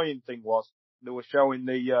the annoying thing was they were showing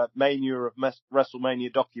the Mania of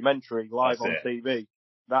WrestleMania documentary live on TV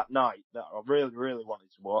that night that I really, really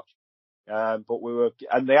wanted to watch. And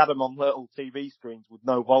they had them on little TV screens with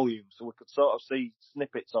no volume, so we could sort of see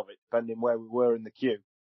snippets of it depending where we were in the queue.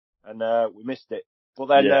 And we missed it. But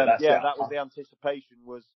then, that was the anticipation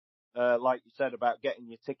was, like you said, about getting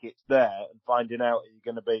your tickets there and finding out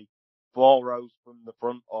you're going to be 4 rows from the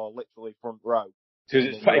front or literally front row.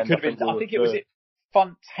 It could have been, I think it was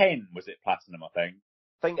front 10, was it Platinum, I think?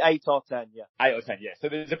 I think 8 or 10, yeah. 8 or 10, yeah. So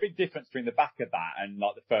there's a big difference between the back of that and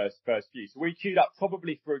like the first few. So we queued up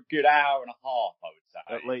probably for a good hour and a half, I would say.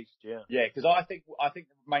 At least, yeah. Yeah, because I think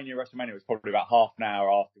WrestleMania was probably about half an hour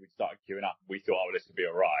after we started queuing up. We thought, this would be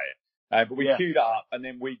alright. But we queued up and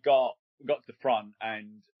then we got to the front,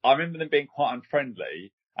 and I remember them being quite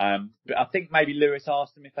unfriendly. But I think maybe Lewis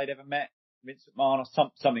asked them if they'd ever met Vince McMahon or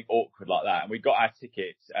something awkward like that. And we got our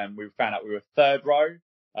tickets and we found out we were 3rd row.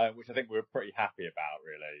 Which I think we were pretty happy about,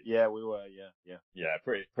 really. Yeah, we were, yeah. Yeah,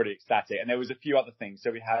 pretty ecstatic. And there was a few other things.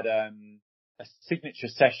 So we had, a signature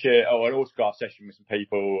session or an autograph session with some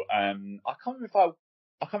people. I can't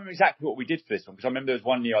remember exactly what we did for this one because I remember there was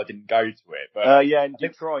one year I didn't go to it, but. In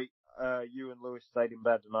Detroit, you and Lewis stayed in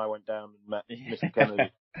bed and I went down and met Mr.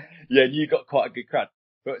 Kennedy. Yeah, and you got quite a good crowd.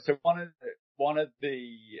 But so one of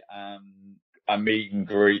the, a meet and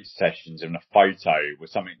greet sessions and a photo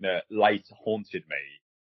was something that later haunted me.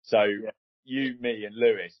 So you, me and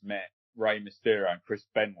Lewis met Rey Mysterio and Chris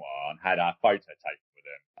Benoit and had our photo taken with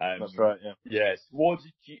them. That's right, yeah. Yes. What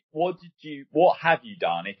have you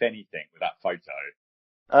done, if anything, with that photo?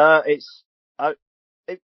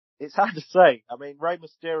 It's hard to say. I mean, Rey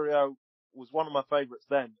Mysterio was one of my favourites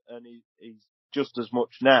then, and he's just as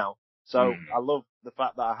much now. So I love the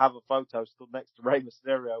fact that I have a photo stood next to Rey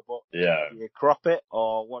Mysterio, but do you crop it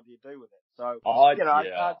or what do you do with it? So,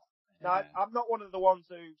 I'm not one of the ones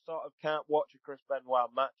who sort of can't watch a Chris Benoit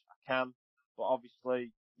match. I can, but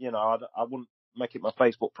obviously, I wouldn't make it my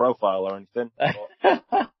Facebook profile or anything. But,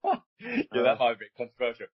 that might be a bit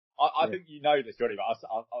controversial. I think you know this already, but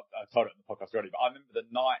I told it on the podcast already, but I remember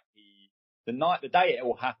the day it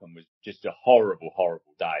all happened was just a horrible,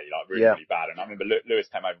 horrible day, like really bad. And I remember Lewis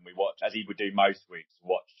came over and we watched, as he would do most weeks,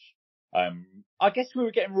 I guess we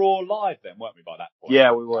were getting Raw live then, weren't we, by that point?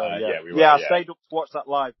 Yeah, we were. We were. I stayed up to watch that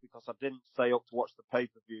live because I didn't stay up to watch the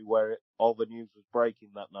pay-per-view where all the news was breaking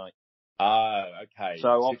that night. Okay.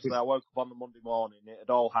 So obviously I woke up on the Monday morning, it had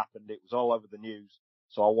all happened, it was all over the news.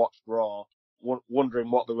 So I watched Raw,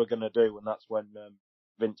 wondering what they were going to do, and that's when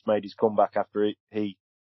Vince made his comeback after he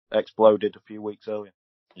exploded a few weeks earlier.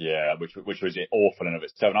 Yeah, which was awful in of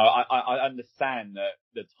itself. And I understand that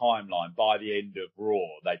the timeline by the end of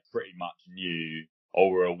Raw, they pretty much knew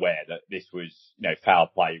or were aware that this was, foul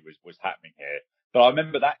play was happening here. But I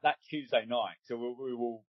remember that Tuesday night, so we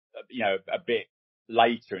were, a bit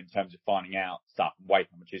later in terms of finding out stuff and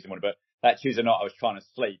waking up on Tuesday morning. But that Tuesday night I was trying to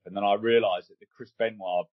sleep, and then I realised that the Chris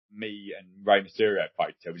Benoit, me and Rey Mysterio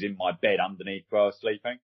photo was in my bed underneath where I was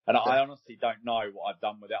sleeping. And I honestly don't know what I've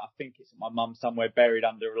done with it. I think it's at my mum somewhere buried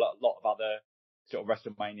under a lot of other sort of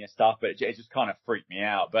WrestleMania stuff, but it just kind of freaked me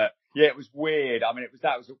out. But yeah, it was weird. I mean,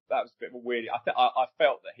 that was a bit of a weird. I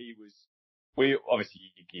felt that we obviously,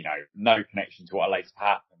 no connection to what later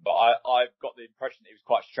happened, but I've got the impression that he was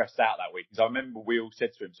quite stressed out that week because I remember we all said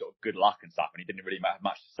to him sort of good luck and stuff, and he didn't really have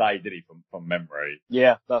much to say, did he, from memory?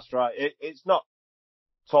 Yeah, that's right. It's not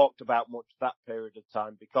talked about much that period of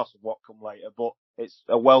time because of what come later, but it's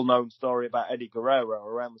a well-known story about Eddie Guerrero.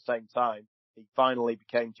 Around the same time, he finally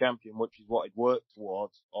became champion, which is what he'd worked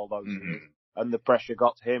towards all those years, and the pressure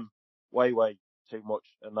got to him way, way too much,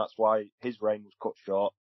 and that's why his reign was cut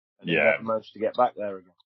short, and he never managed to get back there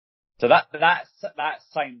again. So that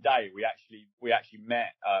same day, we actually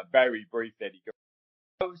met very briefly Eddie Guerrero.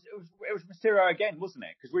 It was Mysterio again, wasn't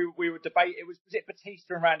it? Because we were debating. Was it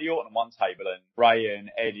Batista and Randy Orton on one table and Ray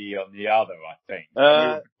and Eddie on the other? I think.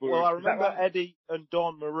 I remember right? Eddie and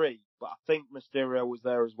Dawn Marie, but I think Mysterio was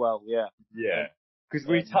there as well. Yeah. Yeah. Because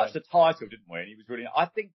we touched the title, didn't we? And he was really. I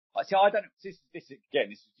think. See, I don't. This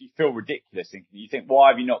again. You feel ridiculous thinking. You think, why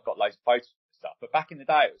have you not got loads of photos of this stuff. But back in the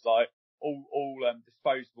day, it was like all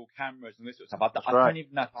disposable cameras and this sort of stuff. I right. don't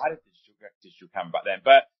even know if I had a digital camera back then,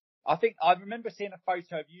 but I think I remember seeing a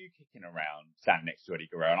photo of you kicking around standing next to Eddie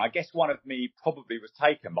Guerrero, and I guess one of me probably was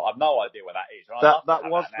taken, but I've no idea where that is. That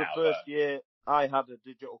was the first year I had a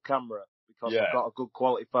digital camera because I got a good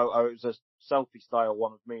quality photo. It was a selfie style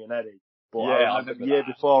one of me and Eddie. But I remember the year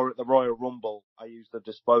before at the Royal Rumble, I used a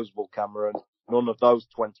disposable camera, and none of those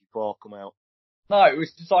 24 come out. No, it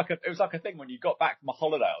was just like a thing when you got back from a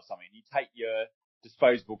holiday or something. You take your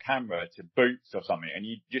disposable camera to Boots or something, and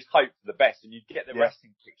you just hope for the best, and you'd get the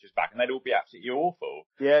wrestling pictures back, and they'd all be absolutely awful.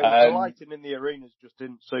 Yeah, the lighting in the arenas just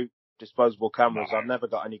didn't suit disposable cameras. No. I've never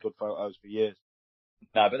got any good photos for years.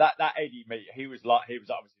 No, but that Eddie meet, he was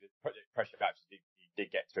obviously the pressure actually did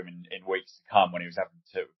get to him in weeks to come when he was having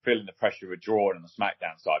to feeling the pressure of a draw on the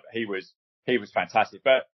SmackDown side. But he was fantastic.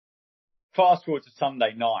 But fast forward to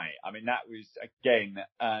Sunday night, I mean, that was again,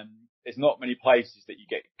 there's not many places that you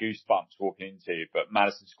get goosebumps walking into, but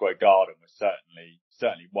Madison Square Garden was certainly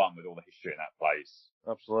one with all the history in that place.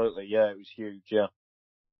 Absolutely, yeah, it was huge, yeah.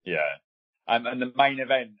 Yeah. And the main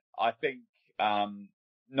event, I think, I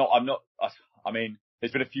mean,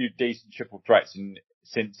 there's been a few decent triple threats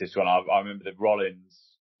since this one. I remember the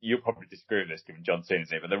Rollins, you'll probably disagree with this given John Cena's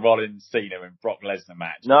here, but the Rollins, Cena and Brock Lesnar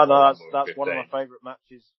match. No, that's one of my favourite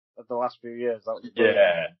matches of the last few years. That was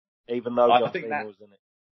brilliant. Even though John Cena was in it.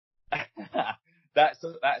 That's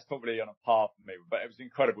probably on a par for me, but it was an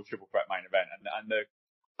incredible triple threat main event, and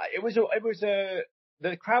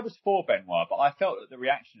the crowd was for Benoit, but I felt that the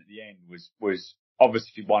reaction at the end was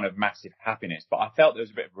obviously one of massive happiness, but I felt there was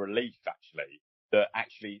a bit of relief actually, that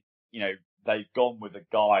actually, you know, they've gone with a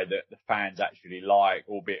guy that the fans actually like,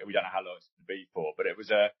 albeit we don't know how long it's going to be for, but it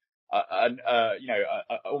was I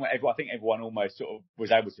think everyone almost sort of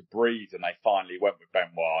was able to breathe, and they finally went with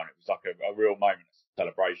Benoit, and it was like a real moment of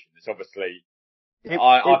celebration. It's obviously, it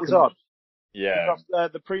was odd. Yeah.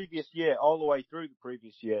 Because, the previous year, all the way through the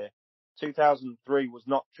previous year, 2003 was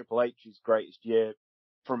not Triple H's greatest year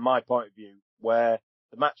from my point of view, where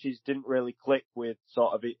the matches didn't really click with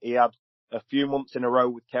sort of, he had a few months in a row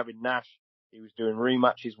with Kevin Nash. He was doing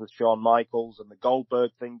rematches with Shawn Michaels, and the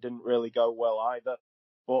Goldberg thing didn't really go well either.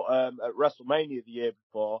 But at WrestleMania the year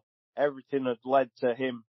before, everything had led to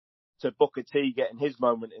him, to Booker T getting his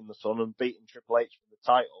moment in the sun and beating Triple H for the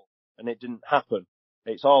title, and it didn't happen.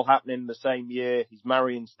 It's all happening the same year. He's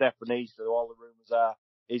marrying Stephanie, so all the rumours are,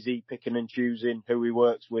 is he picking and choosing who he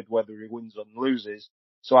works with, whether he wins or loses?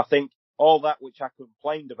 So I think all that which I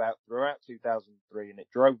complained about throughout 2003, and it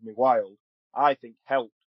drove me wild, I think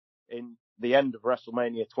helped in the end of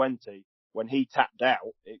WrestleMania 20 when he tapped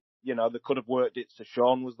out. They could have worked it so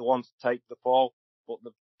Shawn was the one to take the fall, but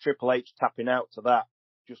the Triple H tapping out to that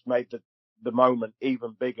just made the moment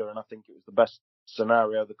even bigger, and I think it was the best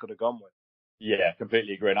scenario they could have gone with. Yeah,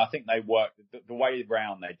 completely agree. And I think they worked the way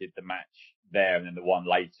around they did the match there, and then the one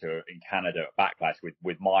later in Canada at Backlash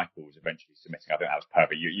with Michaels eventually submitting. I think that was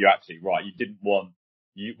perfect. You're absolutely right.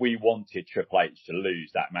 We wanted Triple H to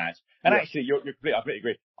lose that match. And actually, I completely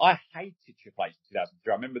agree. I hated Triple H in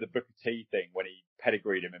 2003. I remember the Booker T thing when he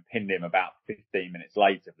pedigreed him and pinned him about 15 minutes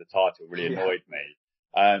later for the title really annoyed me.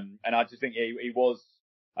 And I just think he was,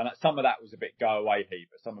 and some of that was a bit go away heat,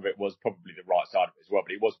 but some of it was probably the right side of it as well.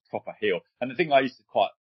 But he was proper heel. And the thing I used to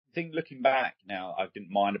looking back now, I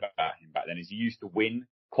didn't mind about him back then, is he used to win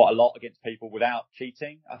quite a lot against people without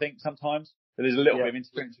cheating, I think, sometimes. So there's a little bit of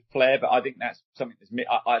interference with flair, but I think that's something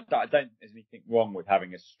I don't think there's anything wrong with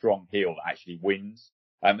having a strong heel that actually wins.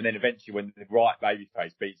 And then eventually when the right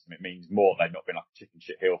babyface beats them, it means more. They've not been like a chicken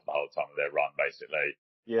shit heel for the whole time of their run, basically.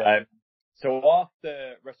 Yeah. So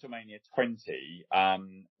after WrestleMania 20,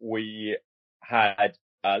 we had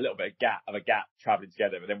a little bit of a gap traveling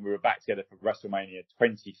together, but then we were back together for WrestleMania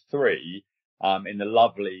 23, in the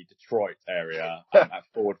lovely Detroit area, at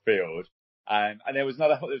Ford Field. And there was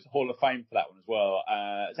a Hall of Fame for that one as well.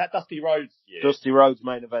 Is that Dusty Rhodes year? Dusty Rhodes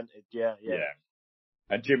main evented, yeah.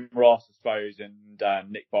 And Jim Ross, I suppose, and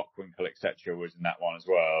Nick Bockwinkel, etc., was in that one as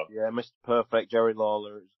well. Yeah, Mr. Perfect, Jerry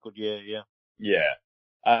Lawler, it was a good year, yeah. Yeah.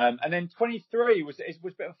 And then 23 was a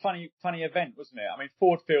bit of a funny event, wasn't it? I mean,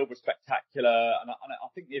 Ford Field was spectacular, and I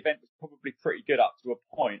think the event was probably pretty good up to a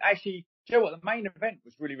point. Actually, do you know what? The main event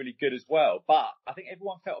was really, really good as well, but I think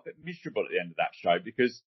everyone felt a bit miserable at the end of that show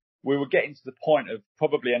because we were getting to the point of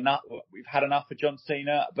probably enough. We've had enough for John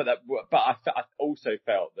Cena, but I also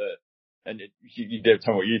felt that, and you do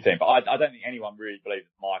tell me what you think, but I don't think anyone really believed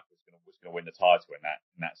that Michael was going to win the title in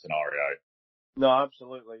that scenario. No,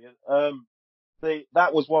 absolutely.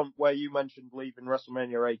 That was one where you mentioned leaving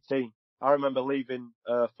WrestleMania 18. I remember leaving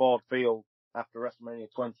Ford Field after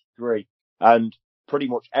WrestleMania 23, and pretty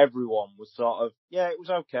much everyone was sort of, yeah, it was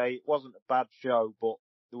okay. It wasn't a bad show, but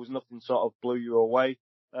there was nothing sort of blew you away.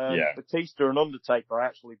 Yeah. Batista and Undertaker I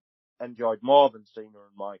actually enjoyed more than Cena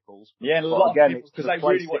and Michaels. Yeah, and a But lot again, of people, it's because 'cause they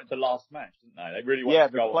really wanted the last match, didn't they? They really wanted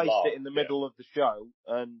to go they placed on it in the last, middle of the show,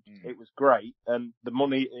 and it was great. And the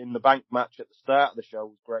Money in the Bank match at the start of the show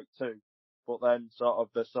was great too. But then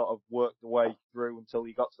they worked the way through until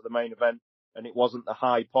you got to the main event, and it wasn't the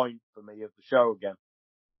high point for me of the show again.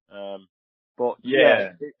 But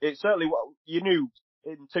Yeah. it certainly, you knew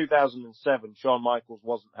in 2007 Shawn Michaels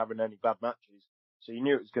wasn't having any bad matches, so you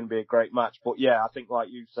knew it was going to be a great match. But yeah, I think like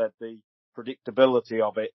you said, the predictability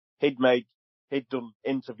of it, he'd done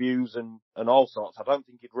interviews and all sorts. I don't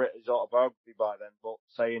think he'd written his autobiography by then, but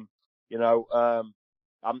saying,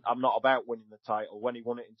 I'm not about winning the title. When he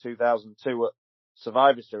won it in 2002 at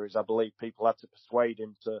Survivor Series, I believe people had to persuade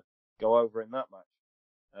him to go over in that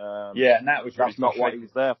match. Yeah, and that was really that's not what he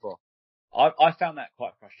was there for. I found that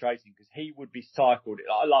quite frustrating because he would be cycled.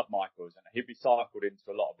 I love Michaels, and he'd be cycled into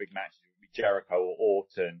a lot of big matches. It would be Jericho or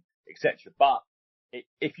Orton, etc. But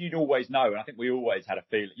if you'd always know, and I think we always had a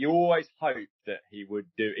feeling, you always hoped that he would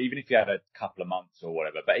do, even if he had a couple of months or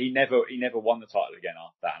whatever. But he never won the title again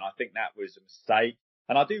after that, and I think that was a mistake.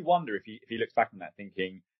 And I do wonder if he looks back on that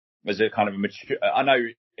thinking, as a kind of a mature. I know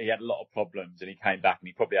he had a lot of problems, and he came back, and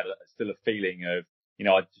he probably had still a feeling of,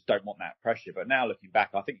 I just don't want that pressure. But now looking back,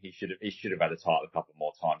 I think he should have had a title a couple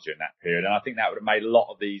more times during that period. And I think that would have made a lot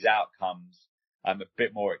of these outcomes, a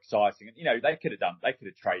bit more exciting. And, they could have traded that. They could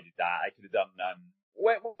have done,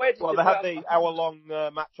 they had the hour-long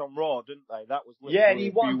match on Raw, didn't they? That was and he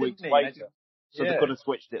a won, few weeks didn't he? later. So they could have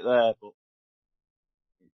switched it there, but.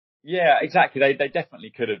 Yeah, exactly. They definitely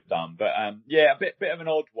could have done. But, a bit of an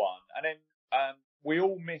odd one. And then, we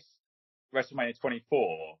all missed WrestleMania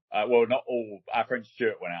 24. Well, not all. Our friend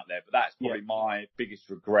Stuart went out there, but that's probably my biggest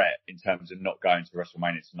regret in terms of not going to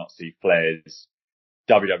WrestleMania to not see Flair's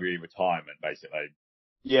WWE retirement, basically.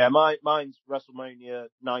 Yeah, mine's WrestleMania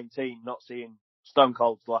 19, not seeing Stone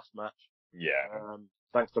Cold's last match. Yeah.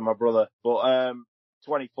 Thanks to my brother. But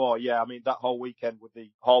 24, I mean, that whole weekend with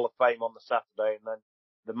the Hall of Fame on the Saturday, and then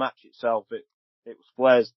the match itself, it was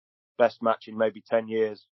Flair's best match in maybe 10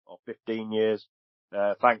 years or 15 years.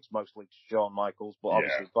 Thanks mostly to Shawn Michaels, but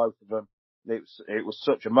obviously both of them. It was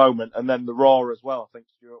such a moment. And then the Raw as well. I think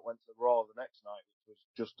Stuart went to Raw the next night, which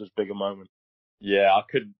was just as big a moment. Yeah, I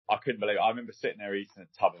couldn't believe it. I remember sitting there eating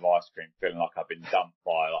a tub of ice cream, feeling like I'd been dumped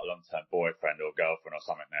by like a long-term boyfriend or girlfriend or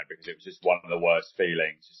something there, because it was just one of the worst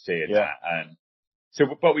feelings, just seeing that. And so,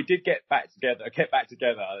 but we did get back together.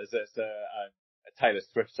 There's a Taylor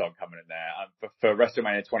Swift song coming in there for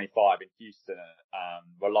WrestleMania 25 in Houston,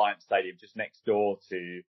 Reliance Stadium, just next door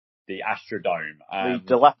to the Astrodome. The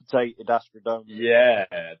dilapidated Astrodome. Yeah,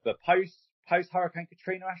 the post Hurricane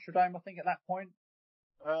Katrina Astrodome, I think, at that point.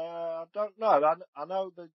 I don't know. I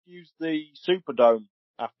know they used the Superdome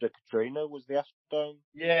after Katrina. Was the Astrodome?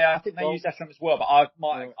 Yeah, I think they used Astrodome as well, but I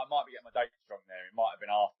might be getting my dates wrong there. It might have been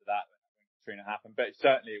after that when Katrina happened, but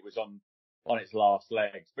certainly it was on its last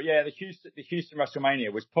legs. But yeah, the Houston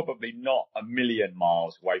WrestleMania was probably not a million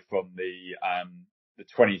miles away from the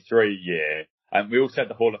 23 year. And we also had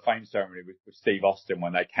the Hall of Fame ceremony with Steve Austin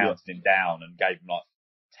when they counted him down and gave him like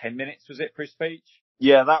 10 minutes, was it, for his speech?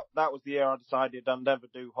 Yeah, that was the year I decided I'd never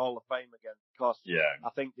do Hall of Fame again, because I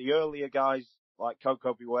think the earlier guys like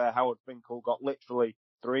Coco Beware, Howard Finkel got literally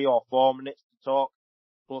 3 or 4 minutes to talk,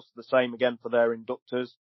 plus the same again for their inductors.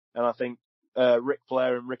 And I think Ric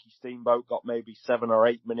Flair and Ricky Steamboat got maybe 7 or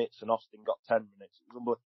 8 minutes, and Austin got 10 minutes.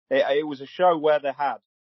 It was a show where they had,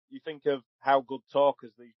 you think of how good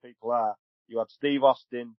talkers these people are. You had Steve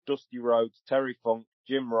Austin, Dusty Rhodes, Terry Funk,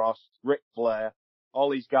 Jim Ross, Ric Flair, all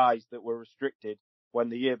these guys that were restricted, when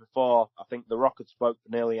the year before, I think The Rock had spoke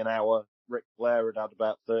for nearly an hour, Ric Flair had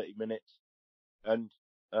about 30 minutes. And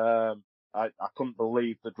I couldn't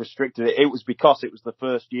believe they'd restricted it. It was because it was the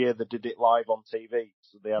first year they did it live on TV,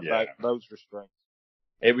 so they had those restraints.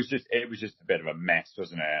 It was just a bit of a mess,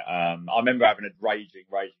 wasn't it? I remember having a raging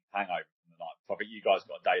hangover from the night before. But you guys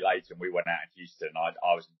got a day later, and we went out in Houston.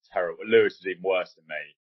 I was in terrible. Lewis was even worse than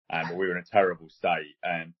me, but we were in a terrible state.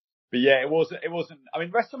 But yeah, it wasn't. I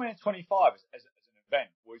mean, WrestleMania 25 as an event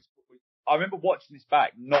was. I remember watching this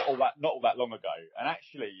back not all that long ago, and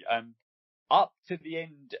actually, up to the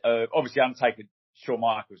end of, obviously, Undertaker, Shawn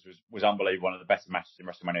Michaels was unbelievable, one of the best matches in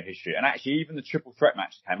WrestleMania history. And actually, even the triple threat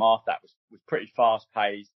match that came after that was pretty fast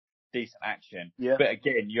paced, decent action. Yeah. But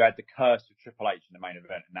again, you had the curse of Triple H in the main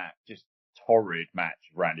event, and that just torrid match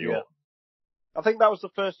of Randy Orton. I think that was the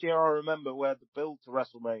first year I remember where the build to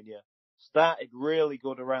WrestleMania started really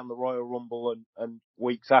good around the Royal Rumble and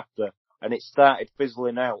weeks after. and it started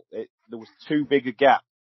fizzling out. There was too big a gap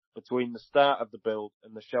between the start of the build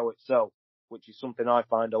and the show itself, which is something I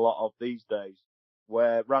find a lot of these days,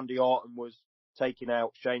 where Randy Orton was taking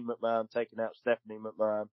out Shane McMahon, taking out Stephanie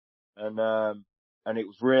McMahon, and it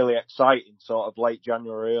was really exciting sort of late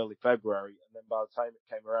January, early February, and then by the time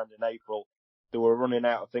it came around in April, they were running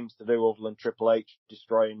out of things to do other than Triple H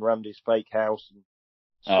destroying Randy's fake house and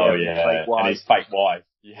fake wife. And his fake wife.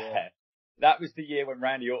 Yeah. That was the year when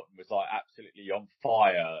Randy Orton was like absolutely on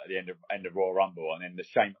fire at the end of Royal Rumble, and then the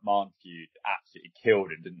Shane McMahon feud absolutely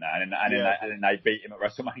killed him, didn't they? And then they beat him at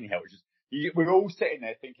WrestleMania, which is, we were all sitting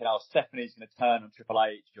there thinking, oh, Stephanie's going to turn on Triple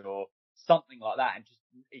H or something like that, and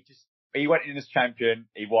he went in as champion,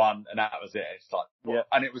 he won, and that was it. It's like,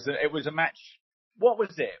 and it was a match. What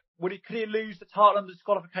was it? Could he lose the title under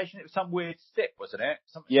disqualification? It was some weird stick, wasn't it?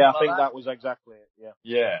 Something I like think that was exactly it. Yeah.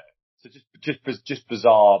 Yeah. So just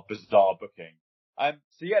bizarre booking.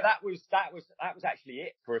 So yeah, that was actually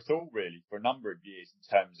it for us all really for a number of years in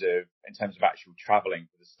terms of actual travelling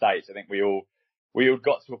to the States. I think we all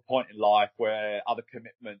got to a point in life where other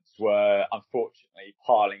commitments were unfortunately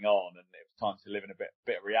piling on, and it was time to live in a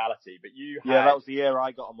bit of reality. But that was the year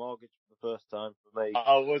I got a mortgage for the first time for me.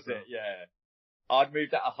 Oh, was it? Yeah. I'd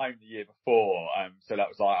moved out of home the year before, so that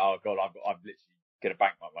was like, oh god, I'm literally going to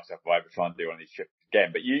bankrupt myself if I ever try and do one of these trips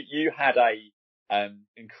again. But you had a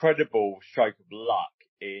incredible stroke of luck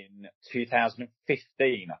in 2015,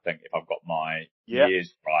 I think, if I've got my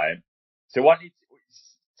years right. So why don't you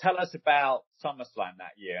tell us about SummerSlam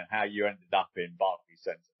that year and how you ended up in Barclays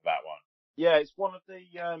Centre for that one? Yeah, it's one of the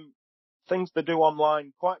things they do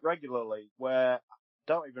online quite regularly, where I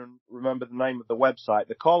don't even remember the name of the website.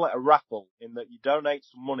 They call it a raffle, in that you donate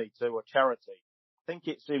some money to a charity. I think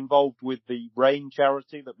it's involved with the Rain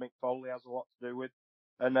charity that Mick Foley has a lot to do with,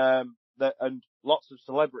 and lots of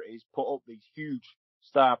celebrities put up these huge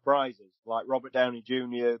star prizes. Like Robert Downey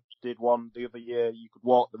Jr. did one the other year. You could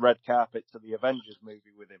walk the red carpet to the Avengers movie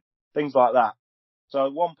with him. Things like that. So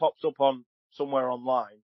one pops up on somewhere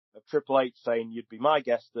online of Triple H saying you'd be my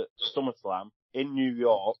guest at SummerSlam in New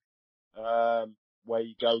York, where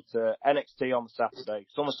you go to NXT on the Saturday,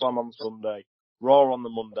 SummerSlam on the Sunday, Raw on the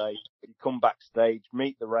Monday, you come backstage,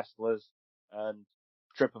 meet the wrestlers, and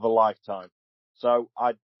trip of a lifetime. So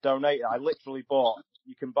I donated, I literally bought,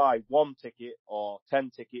 you can buy 1 ticket or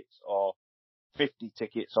 10 tickets or 50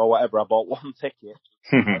 tickets or whatever. I bought 1 ticket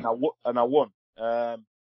and I won.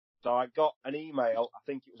 So I got an email, I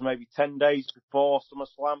think it was maybe 10 days before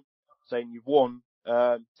SummerSlam, saying you've won.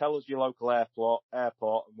 Tell us your local airport and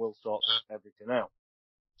we'll sort everything out.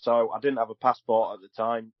 So I didn't have a passport at the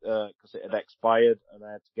time, cause it had expired and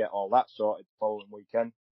I had to get all that sorted the following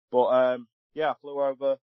weekend. But, I flew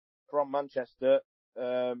over from Manchester,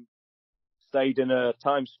 stayed in a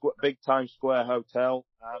big Times Square hotel,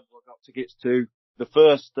 and we got tickets to the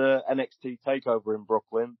first, NXT takeover in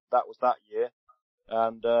Brooklyn. That was that year.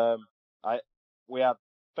 And, we had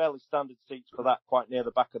fairly standard seats for that, quite near the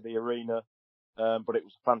back of the arena. But it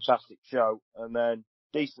was a fantastic show. And then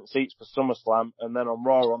decent seats for SummerSlam. And then on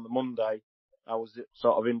Raw on the Monday, I was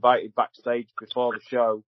sort of invited backstage before the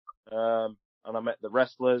show. And I met the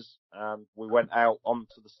wrestlers, and we went out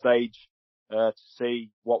onto the stage, to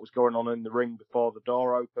see what was going on in the ring before the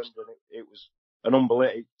door opened. And it was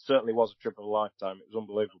it certainly was a trip of a lifetime. It was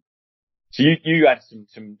unbelievable. So you had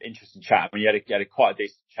some interesting chat. I mean, you had quite a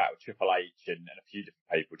decent chat with Triple H and a few different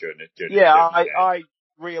people during the I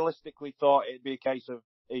realistically thought it'd be a case of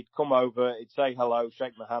he'd come over, he'd say hello,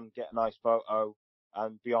 shake my hand, get a nice photo,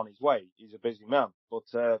 and be on his way. He's a busy man. But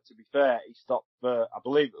to be fair, he stopped for, I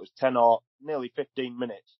believe it was 10 or nearly 15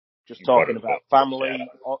 minutes, just talking about family,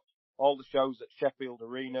 all the shows at Sheffield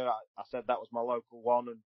Arena. I said that was my local one,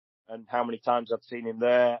 and how many times I'd seen him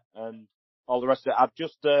there, and all the rest of it. I've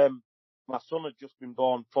just, my son had just been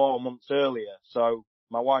born 4 months earlier, so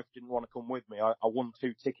my wife didn't want to come with me. I won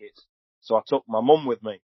 2 tickets, so I took my mum with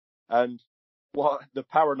me. And what the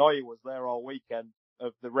paranoia was there all weekend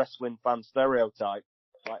of the wrestling fan stereotype.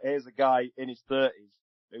 Like, here's a guy in his 30s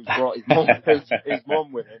who's brought his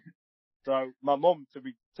mum with him. So my mum,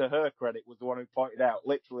 to her credit, was the one who pointed out,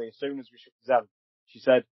 literally, as soon as we shook his hand, she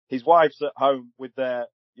said, his wife's at home with their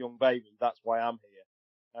young baby, that's why I'm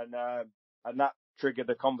here. And that triggered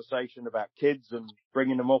a conversation about kids and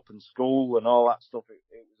bringing them up in school and all that stuff. It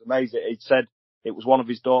was amazing. He'd said it was one of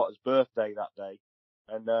his daughter's birthday that day,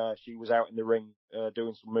 and she was out in the ring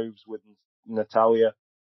doing some moves with Natalia,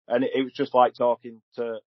 and it was just like talking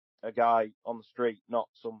to a guy on the street, not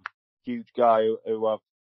some huge guy who I've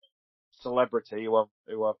celebrity who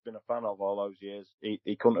I've been a fan of all those years.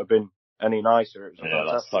 He couldn't have been any nicer. It was a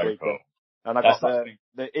fantastic weekend. Cool. And I got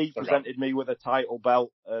he presented me with a title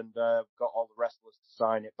belt and got all the wrestlers to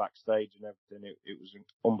sign it backstage and everything. It was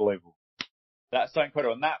unbelievable. That's so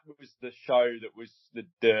incredible. And that was the show that was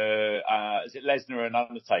is it Lesnar and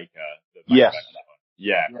Undertaker? Yes.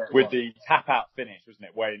 Yeah. With the tap out finish, wasn't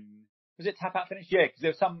it? Was it tap out finish? Yeah, because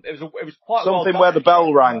it was quite something well where the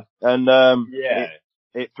bell rang and yeah.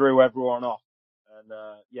 It threw everyone off. And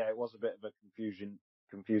it was a bit of a confusing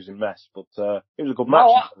mess, but it was a good match.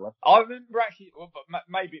 I remember actually,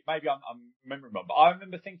 maybe I'm remembering wrong, but I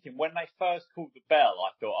remember thinking when they first called the bell,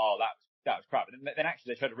 I thought, oh, that was crap. But then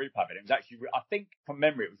actually they showed a replay of it. It was actually, I think from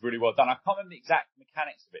memory, it was really well done. I can't remember the exact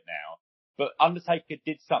mechanics of it now, but Undertaker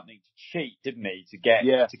did something to cheat, didn't he, to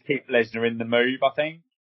keep Lesnar in the move? I think.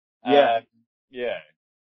 Yeah,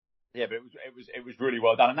 but it was really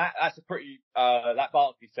well done, and that's a pretty that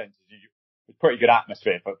Barclays Centre was pretty good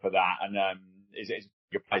atmosphere for that, and it's a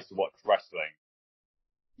good place to watch wrestling.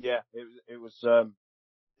 Yeah, it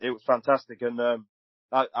was fantastic, and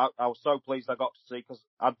I was so pleased I got to see, because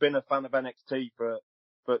I'd been a fan of NXT for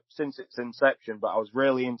since its inception, but I was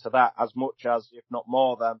really into that as much as, if not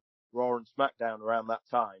more than, Raw and SmackDown around that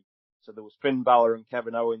time. So there was Finn Balor and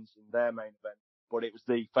Kevin Owens in their main event, but it was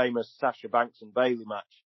the famous Sasha Banks and Bayley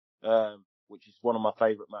match, which is one of my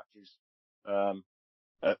favourite matches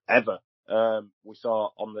ever. We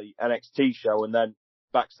saw on the NXT show, and then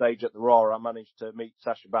backstage at the Raw, I managed to meet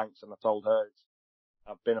Sasha Banks, and I told her,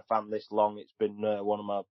 I've been a fan this long. It's been one of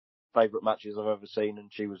my favourite matches I've ever seen, and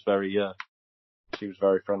she was very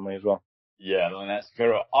friendly as well. Yeah, I mean, that's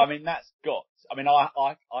good. I mean,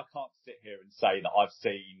 I can't sit here and say that I've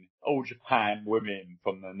seen All Japan women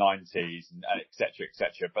from the 90s and et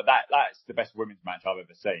cetera, but that's the best women's match I've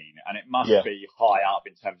ever seen, and it must be high up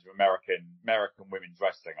in terms of American women's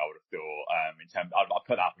wrestling, I would have thought. I'd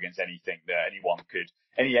put that up against anything that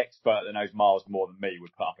any expert that knows miles more than me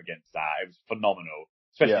would put up against that. It was phenomenal,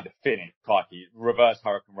 especially the finish, crikey, reverse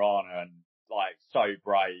Hurricane Rana, and like so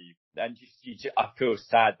brave. And I feel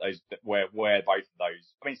sad where both of those.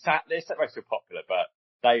 I mean, they're still popular, but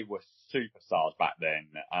they were superstars back then.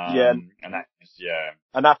 And that is,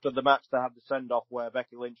 And after the match, they had the send off where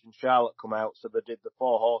Becky Lynch and Charlotte come out, so they did the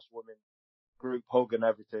 4 horsewomen group hug and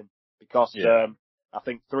everything, because I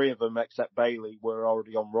think 3 of them, except Bayley, were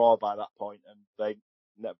already on Raw by that point, and they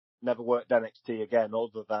never worked NXT again,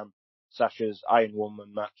 other than Sasha's Iron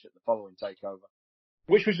Woman match at the following takeover.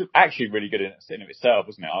 Which was actually really good in of itself,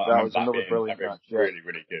 wasn't it? That was another brilliant match. Really,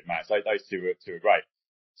 really good match. So those two were great.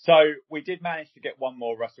 So we did manage to get one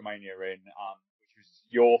more WrestleMania in, which was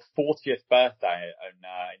your 40th birthday in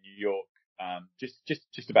New York,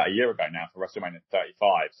 just about a year ago now, for WrestleMania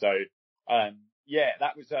 35. So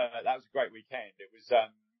that was a great weekend. It was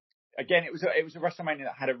again, it was a WrestleMania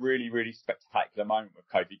that had a really, really spectacular moment with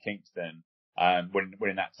Kofi Kingston.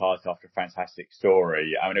 Winning that title after a fantastic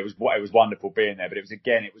story. I mean, it was wonderful being there, but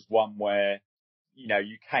it was one where,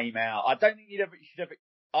 you came out. I don't think you should ever,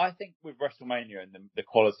 I think with WrestleMania and the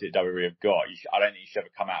quality that WWE have got, I don't think you should ever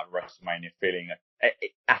come out of WrestleMania feeling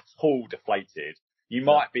at all deflated. You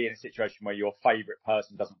might be in a situation where your favourite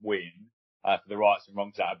person doesn't win, for the rights and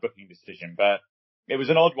wrongs of a booking decision, but it was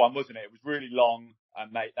an odd one, wasn't it? It was really long,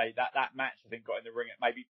 and that match, I think, got in the ring at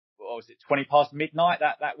maybe, what was it, 20 past midnight,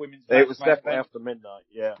 that women's match? It was definitely after midnight,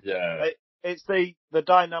 yeah. It's the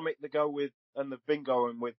dynamic they go with, and they've been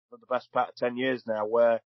going with for the best part of 10 years now,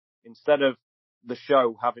 where instead of the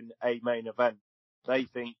show having a main event, they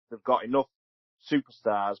think they've got enough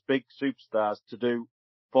superstars, big superstars, to do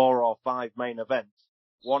 4 or 5 main events.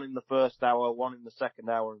 One in the first hour, one in the second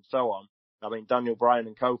hour, and so on. I mean, Daniel Bryan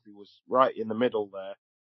and Kofi was right in the middle there.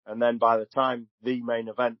 And then by the time the main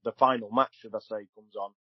event, the final match, should I say, comes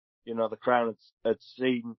on, the crowd had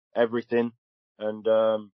seen everything, and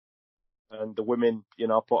the women,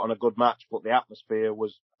 put on a good match, but the atmosphere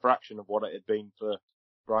was a fraction of what it had been for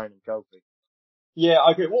Bryan and Kofi. Yeah,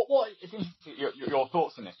 I agree. What is your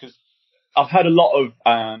thoughts on this? Because I've heard a lot of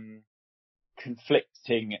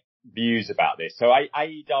conflicting views about this. So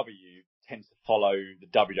AEW tends to follow the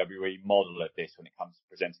WWE model of this when it comes to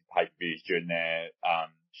presenting pay-per-views during their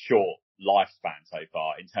short lifespan so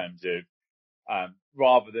far, in terms of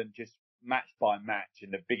rather than just match by match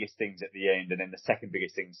and the biggest things at the end and then the second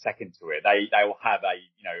biggest thing second to it, they will have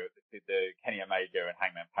the Kenny Omega and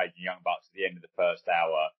Hangman Page and Young Bucks at the end of the first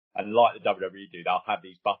hour, and like the WWE do, they'll have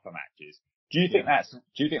these buffer matches. Do you think that's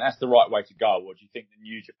the right way to go, or do you think the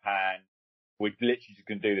New Japan would literally just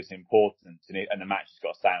going to do this importance, and the match has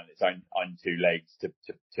got to stand on its own 2 legs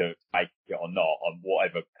to make it or not, on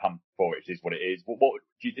whatever comes before it is what it is? What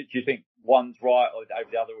do you think one's right over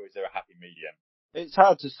the other, or is there a happy medium? It's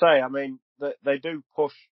hard to say. I mean, they do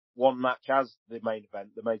push one match as the main event.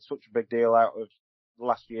 They made such a big deal out of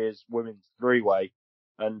last year's women's three-way,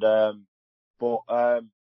 and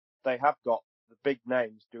they have got the big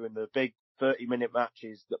names doing the big 30-minute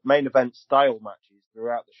matches, the main event style matches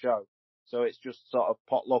throughout the show. So it's just sort of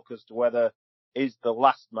potluck as to whether is the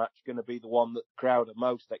last match going to be the one that the crowd are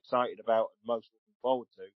most excited about and most looking forward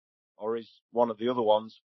to, or is one of the other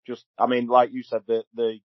ones just, I mean, like you said,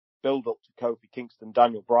 the build up to Kofi Kingston,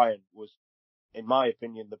 Daniel Bryan was, in my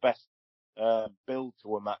opinion, the best build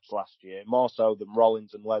to a match last year, more so than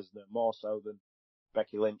Rollins and Lesnar, more so than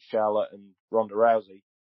Becky Lynch, Charlotte and Ronda Rousey.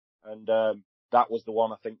 And that was the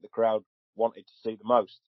one I think the crowd wanted to see the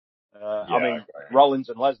most. I mean, Rollins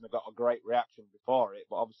and Lesnar got a great reaction before it,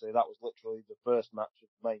 but obviously that was literally the first match of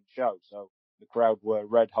the main show, so the crowd were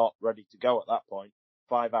red hot, ready to go at that point.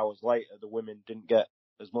 5 hours later, the women didn't get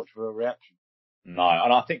as much of a reaction. No,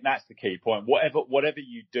 and I think that's the key point. Whatever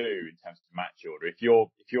you do in terms of match order, if you're,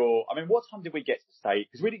 I mean, what time did we get to stay?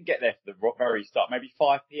 Because we didn't get there for the very start, maybe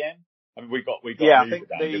 5 p.m. I mean, we got yeah, I think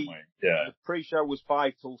down, didn't we? Yeah. The pre-show was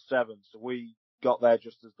 5 till 7, so we got there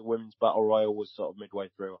just as the women's battle royal was sort of midway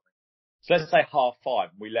through, I think. So let's say 5:30,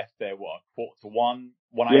 and we left there, what, 1:45,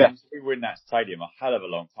 1 a.m. Yeah. So we were in that stadium a hell of a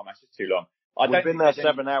long time. That's just too long. We've been there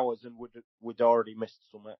 7 hours and we'd already missed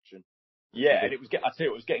some action. Yeah, and I tell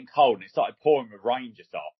you, it was getting cold and it started pouring with rain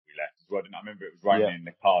just after we left as well. I remember it was raining in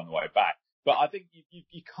the car on the way back. But I think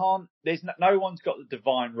you can't, there's no one's got the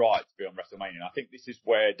divine right to be on WrestleMania. And I think this is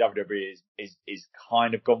where WWE is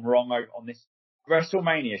kind of gone wrong on this.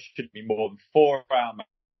 WrestleMania should be more than 4 hour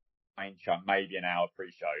main show, maybe an hour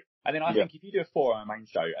pre-show. And then I think if you do a 4 hour main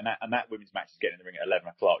show and that women's match is getting in the ring at 11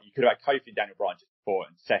 o'clock, you could have had Kofi and Daniel Bryan just before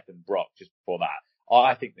it and Seth and Brock just before that.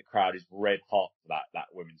 I think the crowd is red hot for that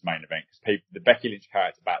women's main event because the Becky Lynch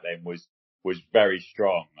character back then was very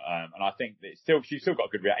strong. And I think that she still got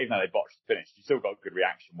a good reaction, even though they botched the finish, she still got a good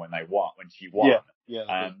reaction when she won. Yeah.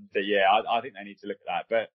 But yeah, I think they need to look at that.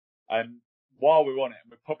 But, while we're on it,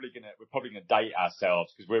 we're probably gonna date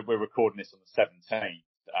ourselves because we're recording this on the 17th.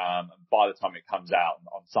 And by the time it comes out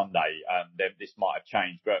on Sunday, then this might have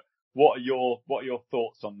changed. But what are your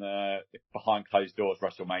thoughts on the behind closed doors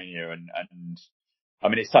WrestleMania and I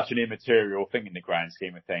mean, it's such an immaterial thing in the grand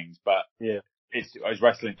scheme of things, but as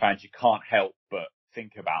wrestling fans, you can't help but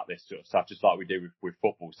think about this sort of stuff, just like we do with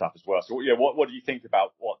football stuff as well. So, yeah, what do you think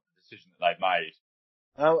about what the decision that they've made?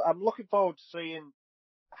 I'm looking forward to seeing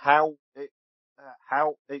how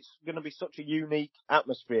it's going to be such a unique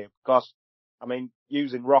atmosphere because, I mean,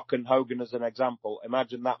 using Rock and Hogan as an example,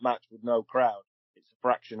 imagine that match with no crowd. It's a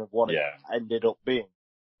fraction of what it ended up being.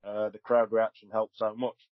 The crowd reaction helped so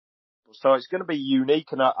much. So it's going to be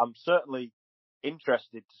unique, and I'm certainly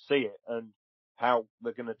interested to see it and how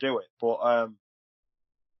they're going to do it. But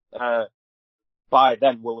by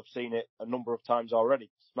then we'll have seen it a number of times already.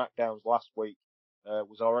 SmackDown's last week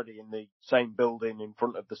was already in the same building in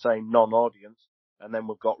front of the same non-audience, and then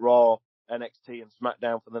we've got Raw, NXT, and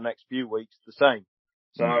SmackDown for the next few weeks the same.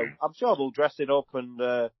 So I'm sure they'll dress it up and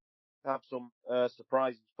have some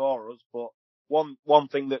surprises for us. But one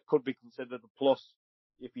thing that could be considered a plus,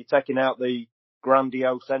 if you're taking out the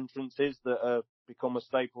grandiose entrances that have become a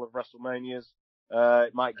staple of WrestleManias,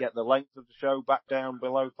 it might get the length of the show back down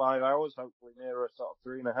below 5 hours, hopefully nearer sort of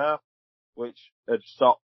 3.5, which would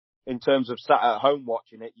stop, in terms of sat at home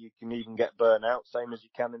watching it, you can even get burnt out, same as you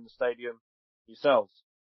can in the stadium yourselves.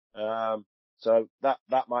 So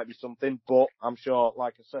that might be something, but I'm sure,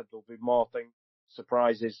 like I said, there'll be more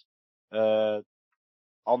surprises, on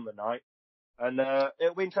the night. And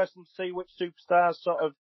it'll be interesting to see which superstars sort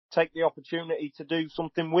of take the opportunity to do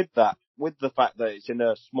something with that, with the fact that it's in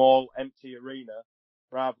a small, empty arena,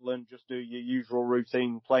 rather than just do your usual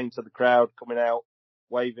routine, playing to the crowd, coming out,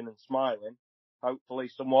 waving and smiling. Hopefully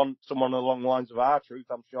someone along the lines of R-Truth,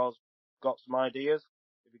 I'm sure, has got some ideas,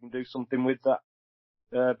 if you can do something with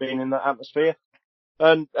that, being in that atmosphere.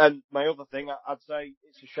 And my other thing, I'd say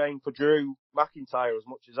it's a shame for Drew McIntyre as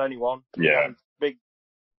much as anyone. Yeah.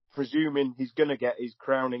 Presuming he's going to get his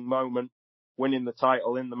crowning moment, winning the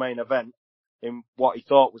title in the main event, in what he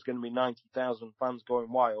thought was going to be 90,000 fans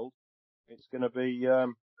going wild, it's going to be a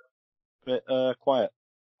bit quiet.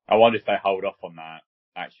 I wonder if they hold off on that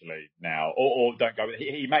actually now, or don't go.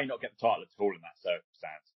 He may not get the title at all in that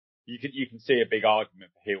circumstance. You can see a big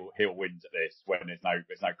argument for heel wins at this when there's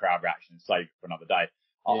no crowd reaction and save it for another day.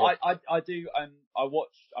 Yeah. I do.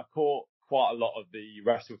 I caught quite a lot of the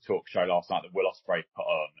Wrestle Talk show last night that Will Ospreay put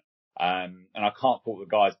on. And I can't fault the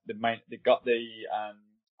guys.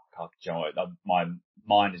 My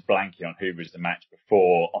mind is blanking on who was the match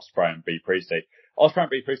before Ospreay and Bea Priestley. Ospreay and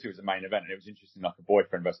Bea Priestley was the main event, and it was interesting, like a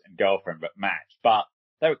boyfriend versus and girlfriend match. But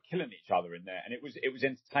they were killing each other in there, and it was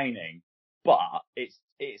entertaining. But it's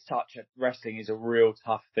such a wrestling is a real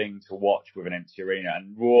tough thing to watch with an empty arena.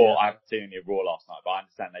 And Raw, I haven't seen any of Raw last night, but I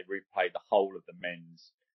understand they replayed the whole of the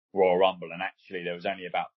men's Royal Rumble, and actually there was only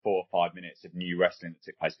about 4 or 5 minutes of new wrestling that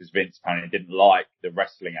took place because Vince apparently didn't like the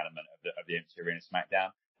wrestling element of the empty arena SmackDown.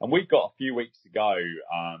 And we've got a few weeks to go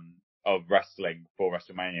of wrestling before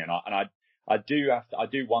WrestleMania, and I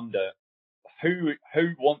do wonder who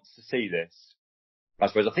wants to see this. I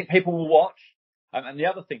suppose I think people will watch. And the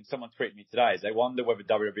other thing someone tweeted me today is they wonder whether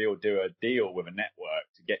WWE will do a deal with a network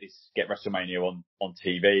to get WrestleMania on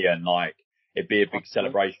TV, and like it'd be a big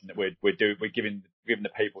celebration that we're giving the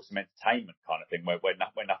people some entertainment kind of thing where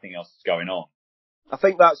nothing else is going on. I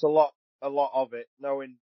think that's a lot of it,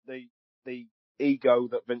 knowing the ego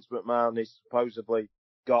that Vince McMahon is supposedly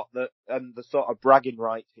got, that and the sort of bragging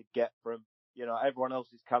rights he'd get from, everyone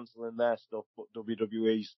else is cancelling their stuff, but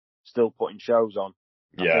WWE's still putting shows on.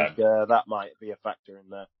 I think that might be a factor in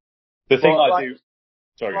there. The thing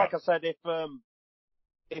I said,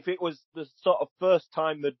 if it was the sort of first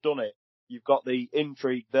time they'd done it, you've got the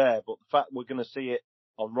intrigue there, but the fact we're going to see it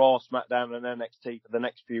on Raw, SmackDown and NXT for the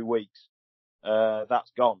next few weeks,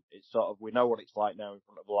 that's gone. It's sort of, we know what it's like now in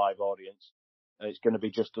front of a live audience. It's going to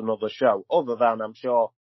be just another show. Other than, I'm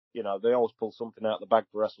sure, they always pull something out of the bag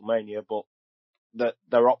for WrestleMania, but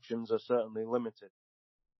their options are certainly limited.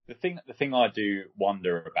 The thing I do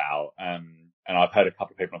wonder about, and I've heard a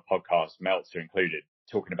couple of people on the podcast, Meltzer included,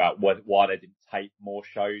 talking about why they didn't tape more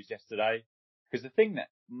shows yesterday. Because the thing that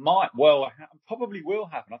probably will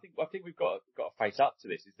happen, I think we've got to face up to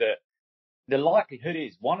this, is that the likelihood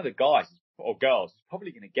is one of the guys or girls is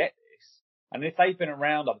probably going to get this. And if they've been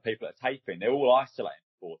around other people that are taping, they're all isolating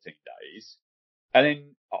for 14 days. And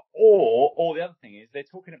then, or the other thing is they're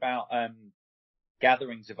talking about,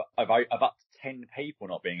 gatherings of up to 10 people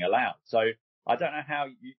not being allowed. So I don't know how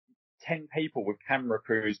 10 people with camera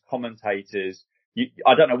crews, commentators,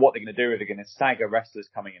 I don't know what they're going to do. If they're going to stagger wrestlers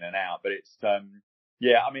coming in and out, but it's,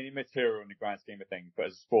 immaterial in the grand scheme of things. But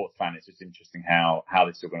as a sports fan, it's just interesting how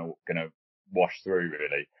this is all going to wash through,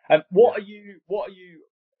 really. And what are you,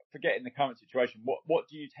 forgetting the current situation, what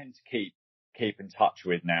do you tend to keep in touch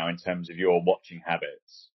with now in terms of your watching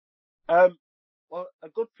habits? Well, a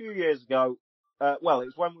good few years ago, it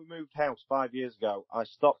was when we moved house 5 years ago, I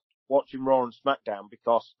stopped watching Raw and SmackDown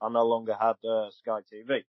because I no longer had Sky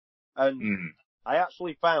TV. And I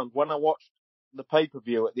actually found when I watched the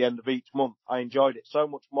pay-per-view at the end of each month, I enjoyed it so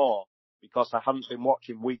much more because I hadn't been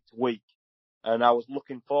watching week to week, and I was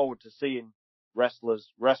looking forward to seeing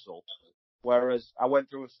wrestlers wrestle. Whereas I went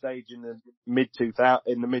through a stage in the mid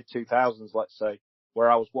 2000s, let's say, where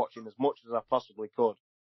I was watching as much as I possibly could,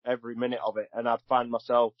 every minute of it, and I'd find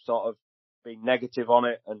myself sort of being negative on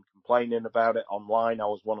it and complaining about it online. I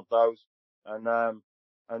was one of those.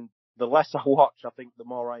 And the less I watch, I think the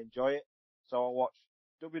more I enjoy it. So I watch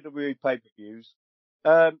WWE pay-per-views,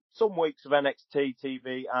 some weeks of NXT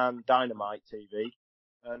TV and Dynamite TV.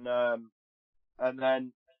 And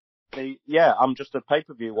then I'm just a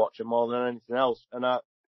pay-per-view watcher more than anything else. And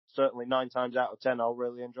certainly 9 times out of 10, I'll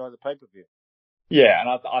really enjoy the pay-per-view. Yeah. And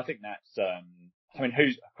I think that's,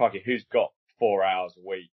 who's got 4 hours a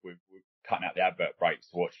week with cutting out the advert breaks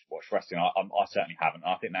to watch wrestling? I certainly haven't.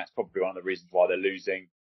 I think that's probably one of the reasons why they're losing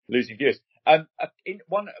viewers.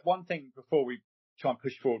 One thing before we try and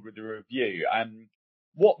push forward with the review,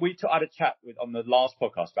 what we had a chat with on the last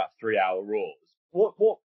podcast about 3-hour Raws.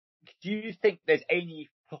 What do you think there's any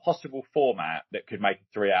possible format that could make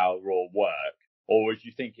a 3-hour Raw work? Or do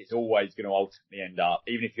you think it's always going to ultimately end up,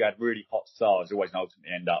 even if you had really hot stars, always going to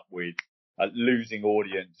ultimately end up with a losing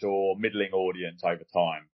audience or middling audience over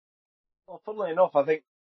time? Well, funnily enough, I think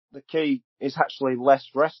the key is actually less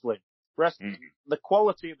wrestling. The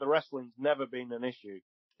quality of the wrestling's never been an issue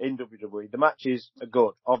in WWE. The matches are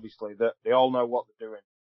good, obviously, that they all know what they're doing.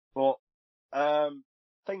 But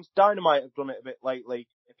things Dynamite have done it a bit lately.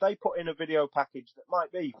 If they put in a video package that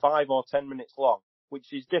might be 5 or 10 minutes long,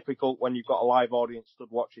 which is difficult when you've got a live audience stood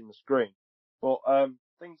watching the screen, but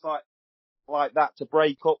things like that to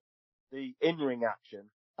break up the in-ring action,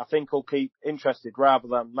 I think will keep interested rather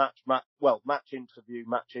than match interview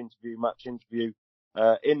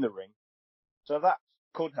in the ring. So that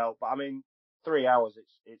could help. But I mean, 3 hours,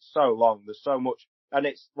 it's so long. There's so much. And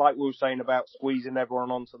it's like we were saying about squeezing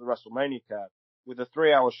everyone onto the WrestleMania card. With a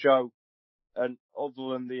 3-hour show, and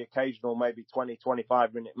other than the occasional maybe 20,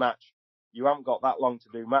 25 minute match, you haven't got that long to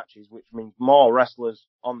do matches, which means more wrestlers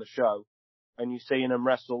on the show, and you're seeing them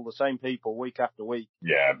wrestle the same people week after week.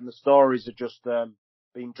 Yeah. And the stories are just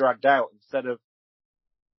being dragged out instead of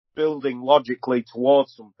building logically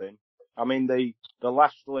towards something. I mean, the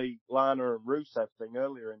Lashley, Lana and Rusev thing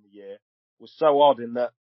earlier in the year was so odd in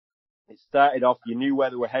that it started off, you knew where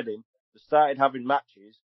they were heading, they started having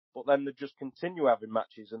matches, but then they just continue having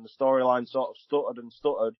matches and the storyline sort of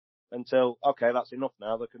stuttered until, okay, that's enough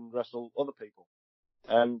now, they can wrestle other people.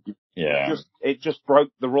 And it just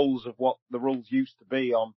broke the rules of what the rules used to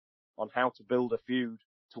be on how to build a feud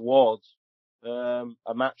towards a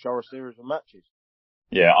match or a series of matches.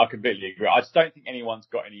 Yeah, I completely agree. I just don't think anyone's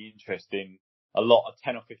got any interest in a lot of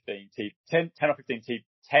 10 or 15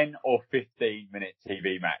 minute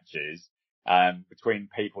TV matches, between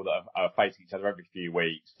people that are facing each other every few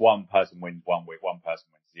weeks. One person wins one week, one person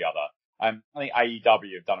wins the other. I think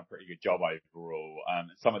AEW have done a pretty good job overall.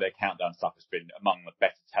 Some of their countdown stuff has been among the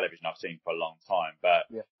better television I've seen for a long time. But,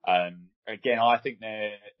 again, I think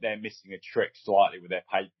they're missing a trick slightly with their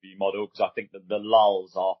pay-per-view model, because I think that the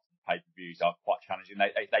lulls after pay-per-views are quite challenging.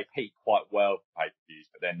 They peak quite well for pay-per-views,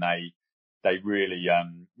 but then they really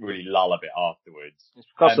lull a bit afterwards. It's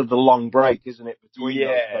because of the long break, isn't it, between those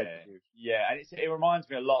pay-per-views? Yeah, and it reminds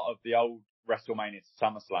me a lot of the old WrestleMania to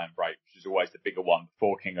SummerSlam break, which was always the bigger one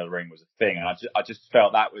before King of the Ring was a thing. And I just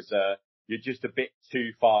felt that was you're just a bit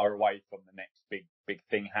too far away from the next big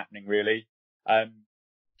thing happening, really.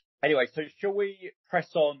 Anyway, so shall we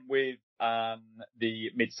press on with the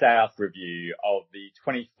Mid-South review of the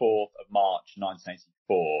 24th of March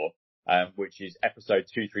 1984, which is episode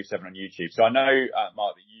 237 on YouTube. So I know,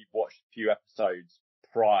 Mark, that you've watched a few episodes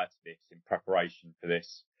prior to this in preparation for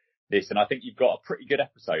this, and I think you've got a pretty good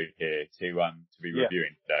episode here to be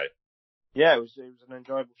reviewing today. Yeah, it was an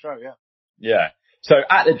enjoyable show, yeah. Yeah. So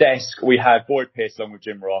at the desk, we have Boyd Pierce along with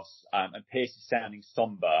Jim Ross, and Pierce is sounding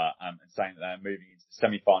somber, and saying that they're moving into the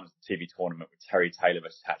semi-finals of the TV tournament with Terry Taylor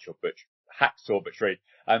versus Hacksaw Butchery.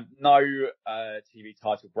 No TV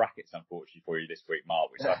title brackets, unfortunately, for you this week,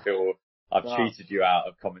 Mark, which I feel I've cheated you out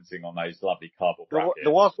of commenting on those lovely cardboard brackets.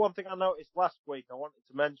 There was one thing I noticed last week I wanted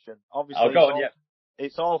to mention. Obviously,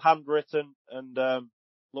 it's all handwritten and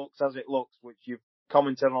looks as it looks, which you've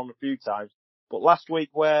commented on a few times. But last week,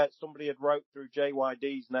 where somebody had wrote through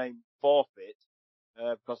JYD's name forfeit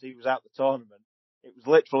because he was out the tournament, it was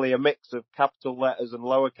literally a mix of capital letters and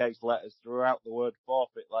lowercase letters throughout the word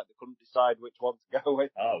forfeit, like they couldn't decide which one to go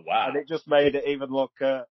with. Oh wow! And it just made it even look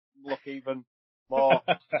even more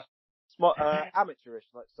amateurish,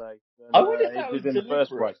 let's say, than I wonder if that it was did in the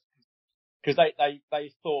first place. Because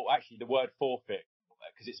they thought actually the word forfeit,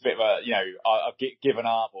 because it's a bit of a, I've given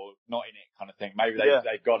up or not in it kind of thing. Maybe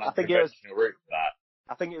they've gone up the conventional route for that.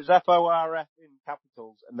 I think it was FORF in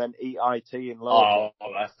capitals and then EIT in lowercase.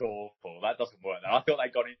 Oh, that's awful. That doesn't work now. I thought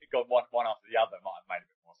they'd gone one after the other. Might have made a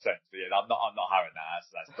bit more sense. But yeah, I'm not having that.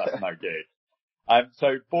 That's no good.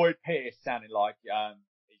 So Boyd Pierce, sounding like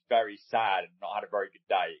he's very sad and not had a very good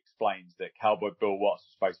day, explains that Cowboy Bill Watts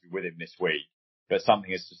was supposed to be with him this week, but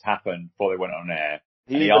something has just happened before they went on air.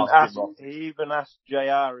 He even asked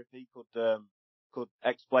JR if he could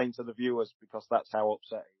explain to the viewers, because that's how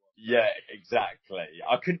upset he was. Yeah, exactly.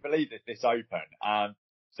 I couldn't believe that this opened.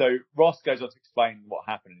 So Ross goes on to explain what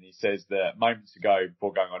happened, and he says that moments ago,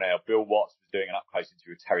 before going on air, Bill Watts was doing an up-close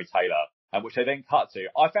interview with Terry Taylor, which they then cut to.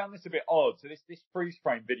 I found this a bit odd. So this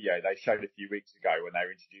freeze-frame video they showed a few weeks ago when they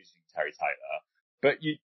were introducing Terry Taylor, but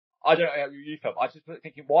I don't know how you felt, but I just was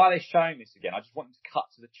thinking, why are they showing this again? I just want them to cut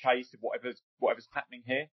to the chase of whatever's happening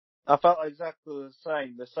here. I felt exactly the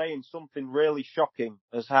same. They're saying something really shocking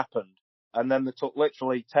has happened, and then they took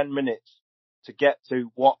literally 10 minutes to get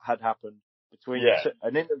to what had happened between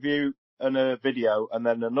an interview and a video, and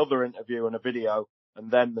then another interview and a video,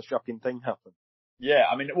 and then the shocking thing happened. Yeah,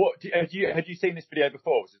 I mean, had you seen this video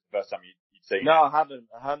before? Was it the first time you'd seen it? No, I hadn't.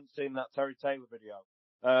 I hadn't seen that Terry Taylor video.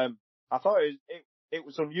 I thought it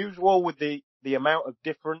was unusual with the amount of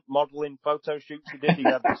different modelling photo shoots he did. He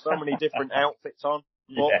had so many different outfits on.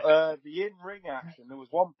 But the in-ring action, there was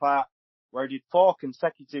one part where he did 4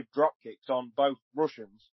 consecutive drop kicks on both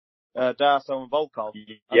Russians, Darsow and Volkov.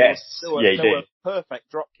 Yes, there were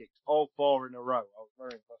perfect drop kicks, all 4 in a row. I was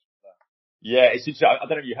very impressed with that. Yeah, it's interesting. I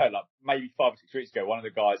don't know if you heard, like maybe 5 or 6 weeks ago, one of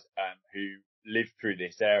the guys who lived through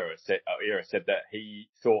this era said that he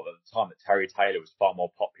thought at the time that Terry Taylor was far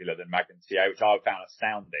more popular than Magnum TA, which I found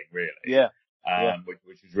astounding, really. Yeah. Which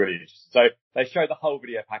was really interesting. So they showed the whole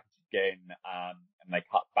video package again, and they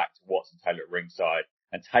cut back to Watts and Taylor at ringside.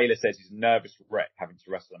 And Taylor says he's a nervous wreck having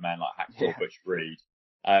to wrestle a man like Hacksaw Butch Reed,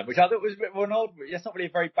 which I thought was a bit of an odd. That's not really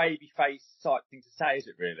a very baby face type thing to say, is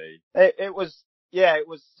it? Really? It was. Yeah, it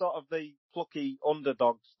was sort of the plucky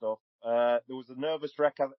underdog stuff. There was a nervous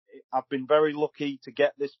wreck. I've been very lucky to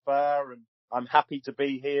get this far, and I'm happy to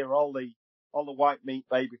be here. All the white meat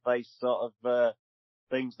babyface sort of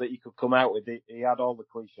things that you could come out with. He had all the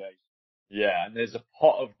cliches. Yeah, and there's a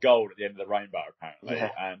pot of gold at the end of the rainbow, apparently.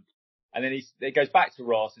 Yeah. And then it goes back to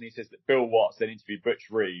Ross, and he says that Bill Watts then interviewed Butch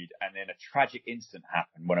Reed, and then a tragic incident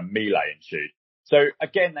happened when a melee ensued. So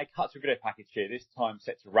again, they cut to a video package here, this time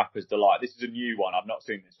set to Rapper's Delight. This is a new one. I've not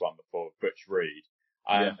seen this one before, Butch Reed.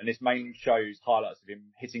 And this mainly shows highlights of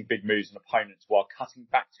him hitting big moves on opponents while cutting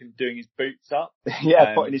back to him doing his boots up.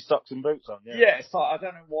 Putting his socks and boots on. Yeah, so I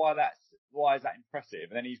don't know why is that impressive?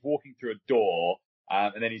 And then he's walking through a door,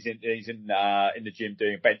 and then he's in the gym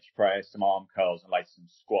doing bench press, some arm curls, and later some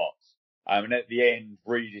squats. And at the end,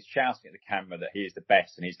 Reed is shouting at the camera that he is the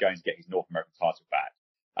best and he's going to get his North American title back.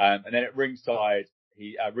 And then at ringside,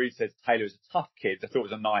 Reed says Taylor is a tough kid. I thought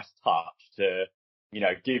it was a nice touch to,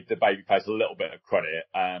 give the babyface a little bit of credit.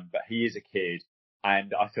 But he is a kid.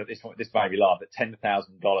 And I thought this made me laugh that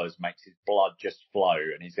 $10,000 makes his blood just flow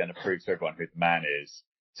and he's going to prove to everyone who the man is.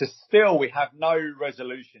 So still we have no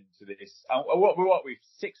resolution to this. What we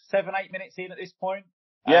 6, 7, 8 minutes in at this point?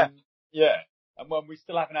 Yeah. And when we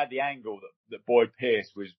still haven't had the angle that Boyd Pierce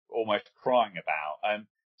was almost crying about.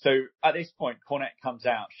 So at this point, Cornette comes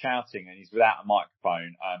out shouting and he's without a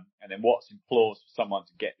microphone. And then Watts implores for someone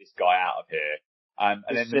to get this guy out of here. And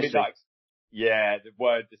then the midnight,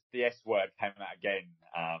 the S word came out again,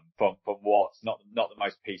 from Watts, not the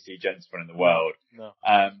most PC gentleman in the world. No.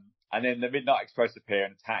 And then the Midnight Express appear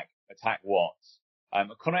and attack Watts.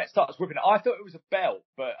 Cornette starts whipping it. I thought it was a belt,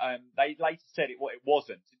 but, they later said it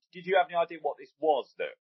wasn't. Did you have any idea what this was that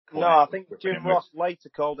Cornette No, I think Jim Ross later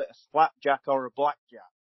called it a slapjack or a blackjack.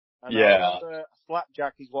 And a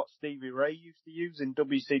slapjack is what Stevie Ray used to use in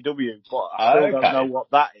WCW, but I still don't know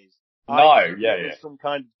what that is. It's some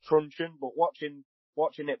kind of truncheon, but watching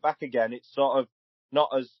it back again, it's sort of not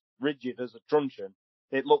as rigid as a truncheon.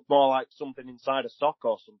 It looked more like something inside a sock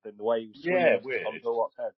or something, the way he was swinging on the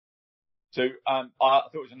Watts' head. So, I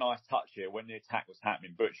thought it was a nice touch here. When the attack was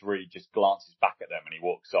happening, Butch Reed just glances back at them and he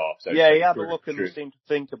walks off. So he had a look and seemed to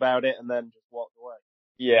think about it and then just walked away.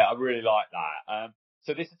 Yeah, I really like that.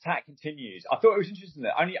 So this attack continues. I thought it was interesting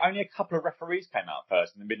that only a couple of referees came out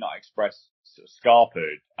first and the Midnight Express sort of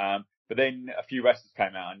scarpered. But then a few wrestlers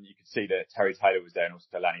came out and you could see that Terry Taylor was there and also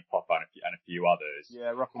Lanny Popper and a few others.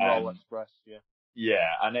 Yeah, Rock and Roll Express, yeah.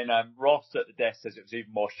 Yeah, and then Ross at the desk says it was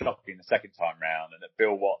even more shocking the second time round and that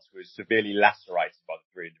Bill Watts was severely lacerated by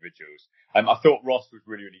the three individuals. I thought Ross was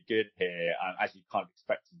really, really good here, as you kind of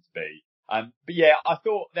expect him to be. But yeah, I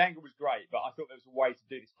thought the angle was great, but I thought there was a way to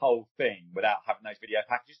do this whole thing without having those video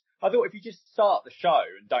packages. I thought if you just start the show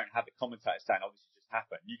and don't have the commentator saying, oh, this has just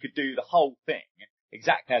happened, you could do the whole thing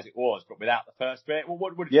exactly as it was, but without the first bit. Well,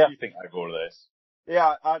 what did you think over all of this?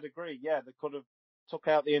 Yeah, I'd agree. Yeah, they could have took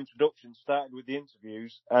out the introduction, started with the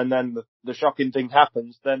interviews, and then the shocking thing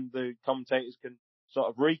happens, then the commentators can sort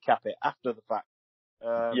of recap it after the fact.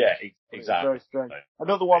 Exactly. Very strange.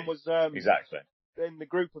 Another one was, exactly. in the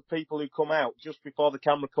group of people who come out just before the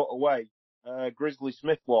camera cut away, Grizzly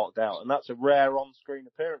Smith walked out, and that's a rare on-screen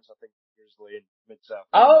appearance, I think, Grizzly in Mid-South.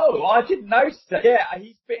 Oh, I didn't notice that. Yeah,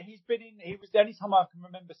 he was the only time I can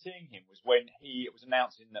remember seeing him was when it was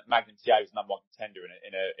announcing that Magnum TA was number one contender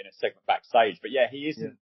in a segment backstage. But yeah, he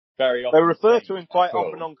isn't very often. They refer to him quite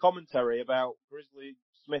often on commentary about Grizzly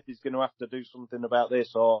Smith is going to have to do something about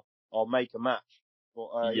this or make a match. But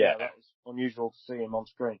that was unusual to see him on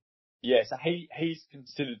screen. Yeah, so he's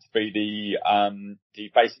considered to be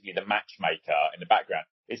basically the matchmaker in the background.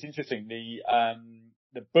 It's interesting,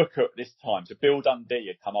 the booker at this time, so Bill Dundee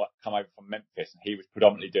had come over from Memphis and he was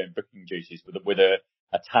predominantly doing booking duties with a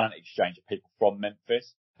talent exchange of people from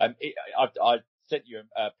Memphis. I sent you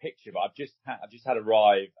a picture, but I've just had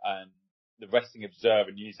arrive, the Wrestling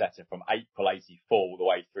Observer newsletter from April 84 all the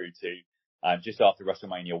way through to just after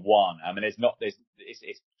WrestleMania 1. I mean, it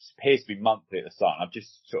appears to be monthly at the start. I've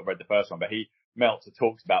just sort of read the first one, but Meltzer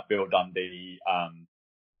talks about Bill Dundee,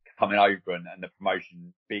 coming over and the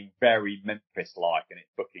promotion being very Memphis-like in its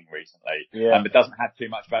booking recently. Yeah. But doesn't have too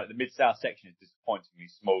much about it. The Mid-South section is disappointingly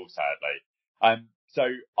small, sadly. So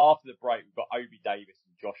after the break, we've got Obi Davis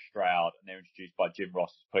and Josh Stroud, and they're introduced by Jim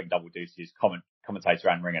Ross, putting double duty as commentator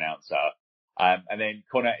and ring announcer. And then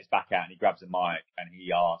Cornette is back out and he grabs a mic and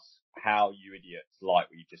he asks, how you idiots like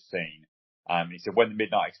what you've just seen. He said, when the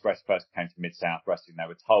Midnight Express first came to Mid-South Wrestling, they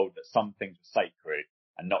were told that some things were sacred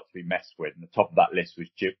and not to be messed with. And the top of that list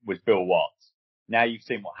was Bill Watts. Now you've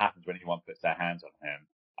seen what happens when anyone puts their hands on him.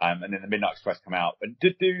 And then the Midnight Express come out. And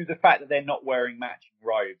do the fact that they're not wearing matching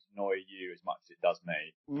robes annoy you as much as it does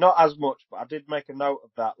me? Not as much, but I did make a note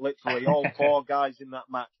of that. Literally, all four guys in that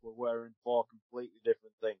match were wearing four completely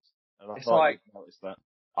different things. And I thought you noticed that.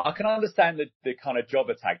 I can understand the kind of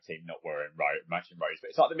jobber tag team not wearing matching robes, but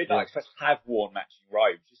it's like the Midnight Express have worn matching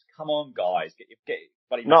robes. Just come on, guys, get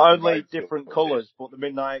bloody Not matching only robes different sorted. colours, but the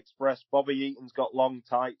Midnight Express, Bobby Eaton's got long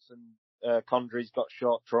tights and Condry's got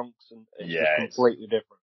short trunks, and it's just completely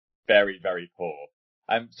different. Very, very poor.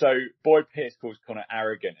 So Boyd Pierce calls Cornette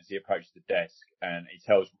arrogant as he approaches the desk, and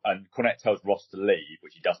Cornette tells Ross to leave,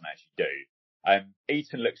 which he doesn't actually do.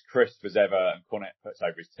 Eaton looks crisp as ever, and Cornette puts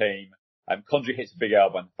over his team. Condry hits a big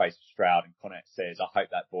elbow in the face of Stroud, and Cornette says, "I hope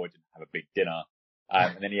that boy didn't have a big dinner."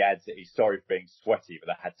 And then he adds that he's sorry for being sweaty, but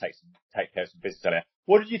they had to take care of some business earlier.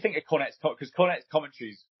 What did you think of Cornette's, because Cornette's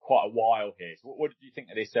commentary is quite a while here. So what did you think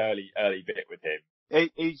of this early bit with him?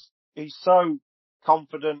 He's so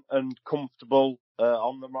confident and comfortable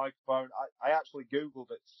on the microphone. I actually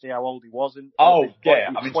Googled it to see how old he was. I'm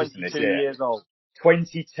 22 years old.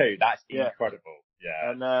 22, that's incredible.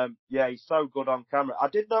 Yeah. And he's so good on camera. I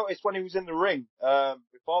did notice when he was in the ring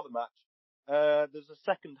before the match, there's a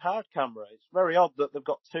second hard camera. It's very odd that they've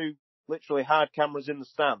got two literally hard cameras in the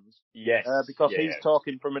stands. Yes. Because he's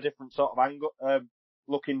talking from a different sort of angle,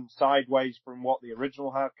 looking sideways from what the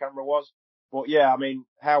original hard camera was. But yeah, I mean,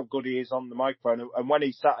 how good he is on the microphone. And when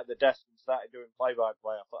he sat at the desk and started doing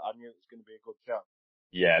play-by-play, I knew it was going to be a good show.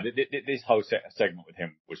 Yeah, this whole segment with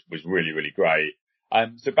him was really, really great.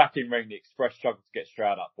 So back in ring, the Express struggled to get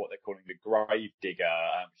Stroud up what they're calling the Grave Digger,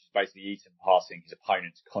 which is basically Eaton passing his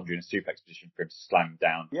opponent to conjure in a suplex position for him to slam him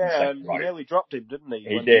down. Yeah, and he nearly dropped him, didn't he?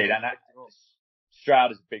 He did, and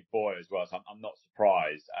Stroud is a big boy as well, so I'm not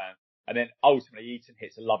surprised. And then ultimately Eaton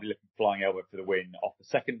hits a lovely looking flying elbow for the win off the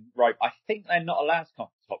second rope. I think they're not allowed to come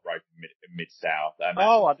off the top rope in Mid-South. I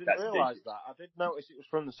didn't realise that. I did notice it was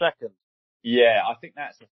from the second. Yeah, I think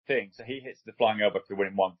that's the thing. So he hits the flying elbow for the win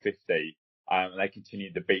in 150. And they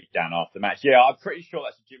continued the beat down after the match. Yeah, I'm pretty sure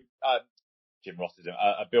that's a Jim Rossism,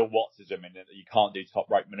 a Bill Wattsism, in that you can't do top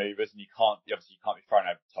rope maneuvers, and you can't be thrown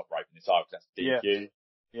over the top rope in this aisle because that's DQ.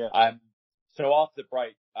 Yeah. So after the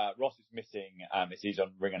break, Ross is missing, as he's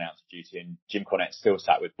on ring announcer duty, and Jim Cornette still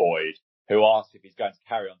sat with Boyd, who asks if he's going to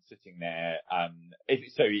carry on sitting there.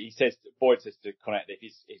 Boyd says to Cornette that if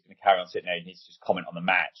he's going to carry on sitting there, he needs to just comment on the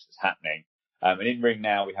match that's happening. And in ring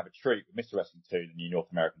now, we have a treat with Mr. Wrestling 2, the new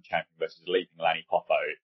North American champion, versus Leaping Lanny Poffo.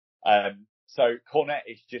 So Cornette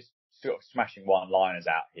is just sort of smashing one-liners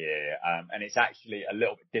out here. And it's actually a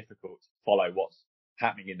little bit difficult to follow what's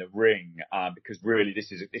happening in the ring, because really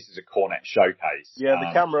this is a Cornette showcase. Yeah,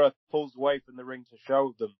 the camera pulls away from the ring to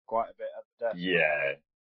show them quite a bit at the desk. Yeah.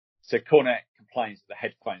 So Cornette complains that the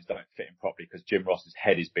headphones don't fit him properly because Jim Ross's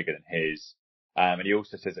head is bigger than his. And he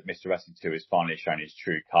also says that Mr. Wrestling 2 is finally showing his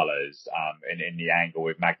true colours, in the angle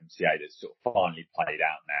with Magnum CA that's sort of finally played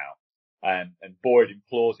out now. And Boyd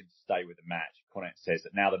implores him to stay with the match. Cornette says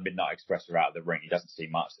that now the Midnight Express are out of the ring, he doesn't see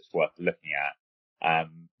much that's worth looking at.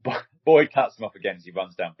 Boyd cuts him off again as he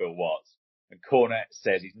runs down Bill Watts. And Cornette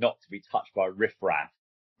says he's not to be touched by riffraff.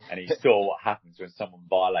 And he saw what happens when someone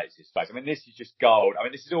violates his space. I mean, this is just gold. I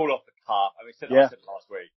mean, this is all off the cuff. I said it last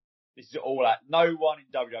week. This is all out. No one in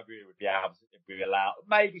WWE would be allowed.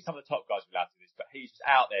 Maybe some of the top guys would be allowed to do this, but he's just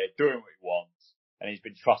out there doing what he wants, and he's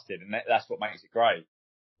been trusted, and that's what makes it great.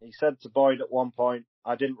 He said to Boyd at one point,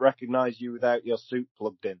 "I didn't recognise you without your suit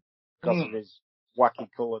plugged in," because of his wacky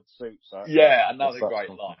coloured suit. So another great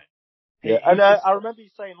line. Yeah, and I remember you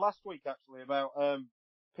saying last week actually about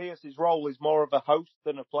Pierce's role is more of a host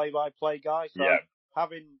than a play-by-play guy. So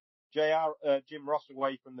having Jim Ross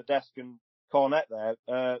away from the desk and Cornette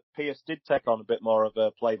there, Pierce did take on a bit more of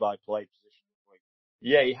a play-by-play position this week.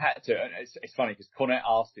 Yeah, he had to. And it's funny because Cornette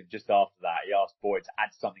asked him just after that, he asked Boyd to add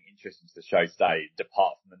something interesting to the show today,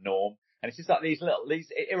 depart from the norm. And it's just like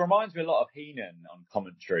it reminds me a lot of Heenan on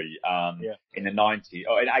commentary, in the 90s,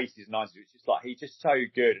 or in the 80s and 90s. It's just like, he's just so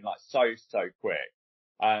good and like so quick.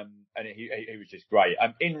 And he was just great.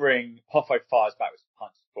 In ring, Poffo fires back with some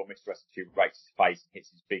punches before Mr. Wrestling 2 rakes his face and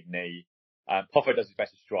hits his big knee. Poffo does his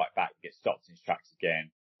best to strike back and gets stopped in his tracks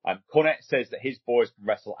again. Cornette says that his boys can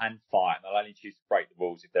wrestle and fight, and they'll only choose to break the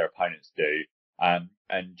rules if their opponents do.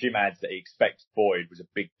 And Jim adds that he expects Boyd was a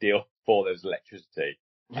big deal before there was electricity.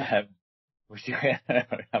 Which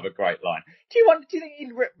have a great line. Do you think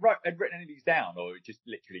he'd written any of these down, or just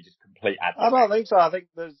literally just complete ad? I don't think so. I think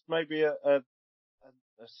there's maybe a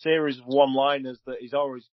series of one-liners that he's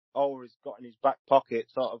always got in his back pocket,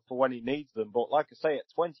 sort of for when he needs them. But like I say, at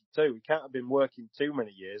 22, he can't have been working too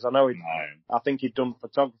many years. I think he'd done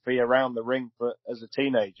photography around the ring as a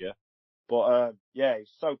teenager. But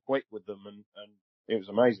he's so quick with them, and it was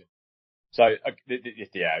amazing. So,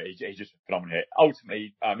 he's just phenomenal here.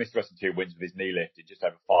 Ultimately, Mr. Wrestling 2 wins with his knee lift in just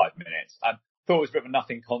over 5 minutes. thought it was a bit of a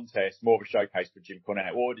nothing contest, more of a showcase for Jim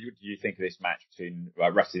Cornette. What do you think of this match between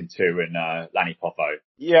Wrestling 2 and Lanny Poffo?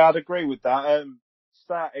 Yeah, I'd agree with that.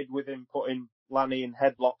 Started with him putting Lanny in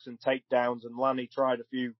headlocks and takedowns, and Lanny tried a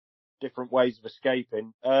few different ways of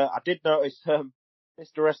escaping. I did notice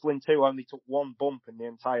Mr. Wrestling 2 only took one bump in the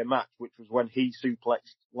entire match, which was when he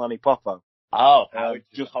suplexed Lanny Poffo. Oh,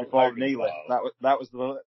 just before the knee lift. That was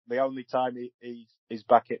the only time he's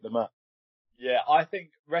back at the mat. Yeah, I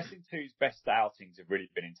think Wrestling 2's best outings have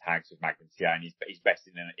really been in tags with Magnum TA, and he's best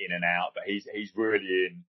in and out, but he's really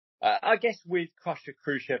in, I guess with Crusher,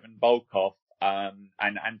 Khrushchev and Volkov,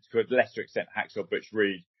 and to a lesser extent Hacksaw Butch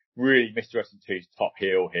Reed, really Mr. Wrestling 2's top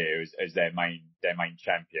heel here as their main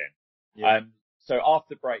champion. Yeah. So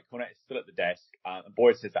after the break, Cornette is still at the desk, and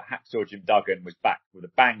Boyd says that Hacksaw Jim Duggan was back with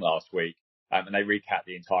a bang last week, and they recap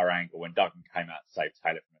the entire angle when Duggan came out to save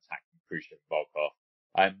Taylor from attacking Khrushchev and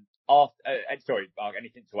Volkov. Sorry, Mark,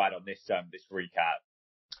 anything to add on this recap?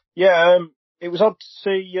 Yeah, it was odd to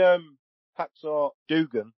see Hacksaw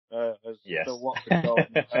Dugan, as Yes. Phil Watson called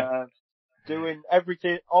him, doing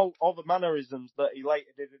everything, all the mannerisms that he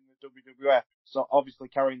later did in the WWF. So obviously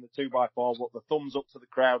carrying the 2x4, but the thumbs up to the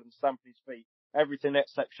crowd and stamping his feet, everything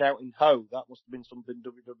except shouting "ho." That must have been something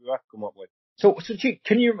WWF come up with. So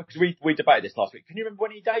can you remember, because we debated this last week, can you remember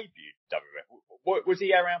when he debuted WWF? Was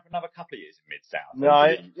he around for another couple of years in Mid-South?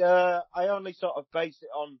 No, I only sort of base it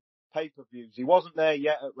on pay-per-views. He wasn't there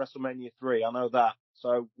yet at WrestleMania 3, I know that.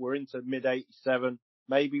 So we're into mid-87.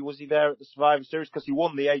 Maybe was he there at the Survivor Series? Because he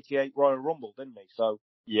won the 88 Royal Rumble, didn't he? So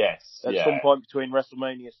yes, at some point between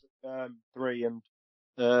WrestleMania 3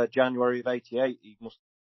 and January of 88, he must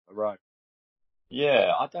have arrived.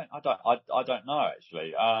 Yeah, I don't know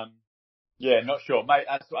actually. Yeah, not sure, mate.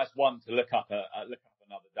 That's one to look up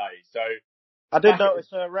another day. So I did notice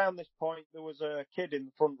around this point there was a kid in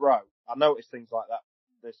the front row. I noticed things like that.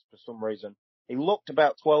 This for some reason. He looked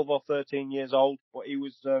about 12 or 13 years old, but he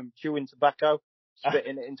was chewing tobacco,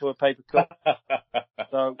 spitting it into a paper cup.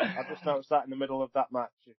 So I just noticed that in the middle of that match.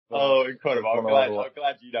 Incredible! I'm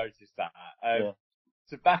glad you noticed that. Yeah.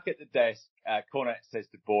 So back at the desk, Cornette says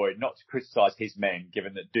to Boyd not to criticise his men,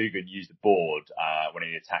 given that Dugan used the board when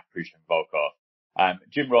he attacked Khrushchev and Volkov.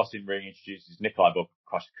 Jim Ross in ring introduces Nikolai Volkov,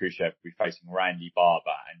 Crusher Khrushchev, will be facing Randy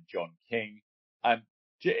Barber and John King.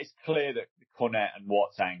 It's clear that Cornette and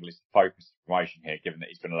Watts' angle is the focus of the promotion here, given that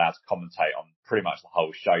he's been allowed to commentate on pretty much the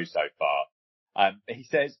whole show so far. He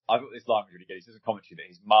says, I thought this line was really good. He says in commentary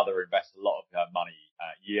that his mother invests a lot of her money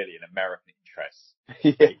yearly in American interests.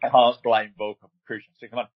 Yeah. He can't blame Volkov and Khrushchev. So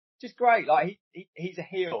come on, just great. Like he's a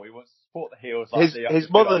heel. He wants to support the heels. Like his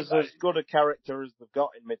mother's as good a character as they've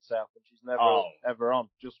got in Mid-South, and she's never ever on,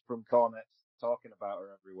 just from Cornette talking about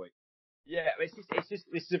her every week. Yeah, it's just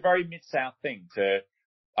this is a very Mid-South thing to.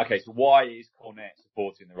 Okay, so why is Cornette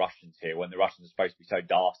supporting the Russians here when the Russians are supposed to be so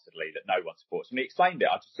dastardly that no one supports them? He explained it.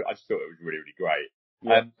 I just thought it was really, really great.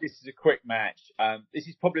 Yeah. This is a quick match. This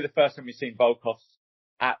is probably the first time we've seen Volkov's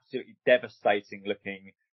absolutely devastating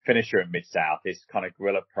looking finisher in Mid-South. This kind of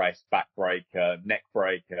gorilla press, backbreaker, neck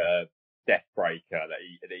breaker, death breaker that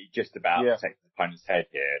he just about protected his opponent's head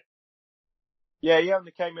here. Yeah, he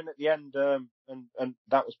only came in at the end, and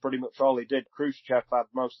that was pretty much all he did. Khrushchev had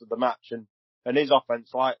most of the match, and his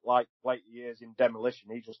offense, like later years in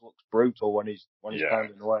Demolition, he just looks brutal when he's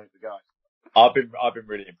pounding away at the guy. I've been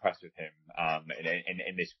really impressed with him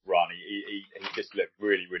in this run. He just looked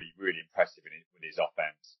really, really, really impressive with his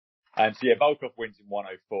offense. So yeah, Volkov wins in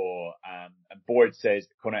 104. And Boyd says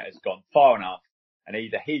that Cornette has gone far enough, and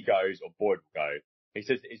either he goes or Boyd will go. He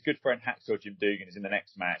says that his good friend Hacksaw Jim Dugan is in the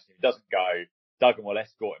next match. If he doesn't go, Duggan will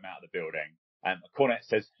escort him out of the building. Cornette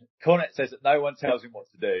says that no one tells him what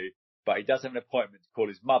to do, but he does have an appointment to call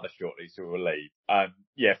his mother shortly, so we'll leave.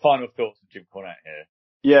 Final thoughts on Jim Cornette here.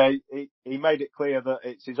 Yeah, he made it clear that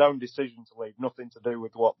it's his own decision to leave, nothing to do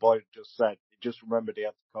with what Boyd just said. He just remembered he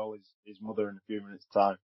had to call his mother in a few minutes'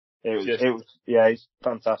 time. He's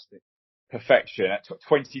fantastic. Perfection. At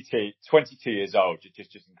 22 years old,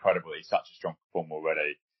 just incredible. He's such a strong performer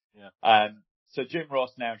already. Yeah. So Jim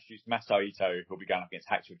Ross now introduced Masato Ito, who'll be going up against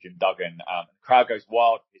Hacksaw Jim Duggan. The crowd goes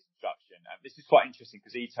wild for his introduction. This is quite interesting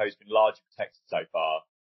because Ito's been largely protected so far.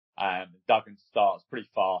 Duggan starts pretty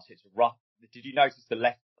fast. It's rough. Did you notice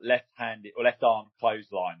the left-handed or left arm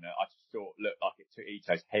clothesline that I just thought looked like it took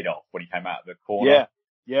Ito's head off when he came out of the corner?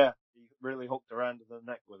 Yeah. He really hooked around to the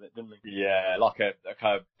neck with it, didn't he? Yeah, like a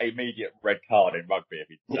kind of immediate red card in rugby if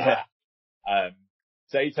he did that.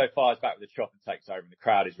 So Ito fires back with a chop and takes over, and the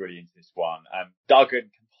crowd is really into this one.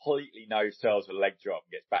 Duggan completely no-sells with a leg drop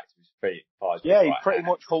and gets back to his feet and fires. Yeah, he pretty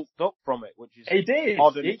much hulked up from it, which is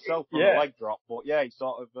odd in itself from a leg drop. But yeah, he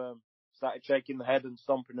sort of started shaking the head and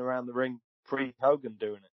stomping around the ring pre-Hogan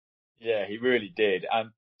doing it. Yeah, he really did.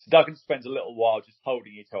 So Duggan spends a little while just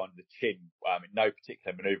holding Ito under the chin, in no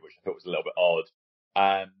particular manoeuvre, which I thought was a little bit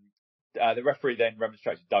odd. The referee then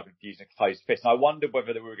remonstrated Duggan for using a closed fist. And I wondered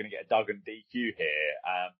whether we were going to get a Duggan DQ here,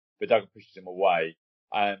 but Duggan pushes him away.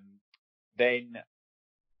 Then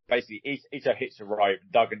basically Ito hits a rope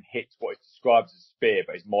and Duggan hits what is described as a spear,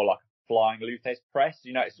 but it's more like a flying Luthez press.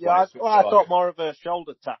 You know, I thought more of a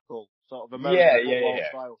shoulder tackle, sort of American football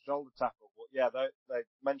style shoulder tackle. But yeah, they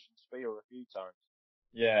mentioned spear a few times.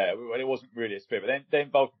 Yeah, well, it wasn't really a spear, but then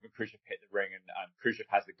Volkov and Khrushchev hit the ring, and Khrushchev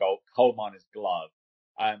has the coal miner's glove.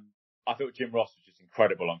 I thought Jim Ross was just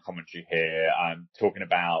incredible on commentary here, talking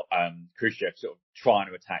about Khrushchev sort of trying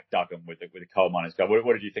to attack Duggan with the coal miner's glove.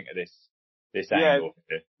 What did you think of this angle?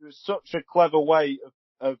 It was such a clever way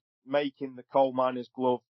of making the coal miner's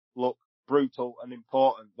glove look brutal and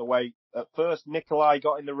important. The way at first Nikolai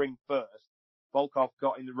got in the ring first, Volkov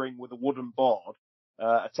got in the ring with a wooden board,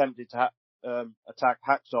 attempted to attack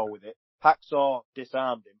Hacksaw with it. Hacksaw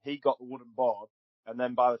disarmed him. He got the wooden board, and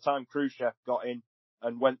then by the time Khrushchev got in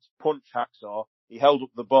and went to punch Hacksaw, he held up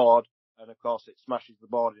the board, and of course it smashes the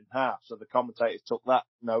board in half. So the commentators took that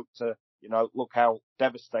note to, look how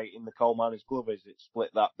devastating the coal miner's glove is. It split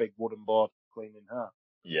that big wooden board clean in half.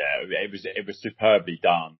 Yeah, it was superbly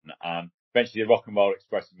done. Eventually the Rock and Roll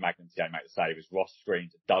Express and Magnum TA make the save as Ross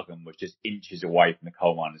screams that Duggan was just inches away from the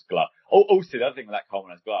coal miner's glove. Also, the other thing with that coal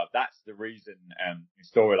miner's glove, that's the reason, in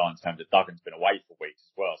storyline terms, that Duggan's been away for weeks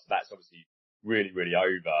as well. So that's obviously really, really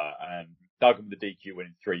over. Duggan with the DQ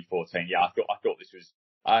winning 3-14. Yeah, I thought this was,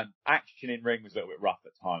 action in ring was a little bit rough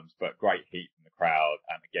at times, but great heat from the crowd,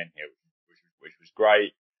 again here, which was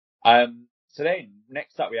great. So then,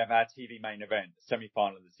 next up, we have our TV main event, the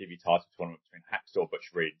semi-final of the TV title tournament between Hacksaw,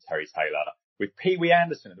 Butch Reed and Terry Taylor, with Pee Wee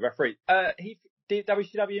Anderson, the referee. He did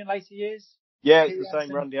WCW in later years? Yeah, it's the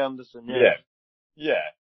same Randy Anderson, Yeah.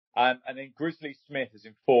 And then Grizzly Smith has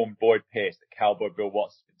informed Boyd Pierce that Cowboy Bill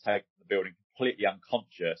Watts has been taken from the building completely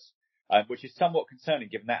unconscious, which is somewhat concerning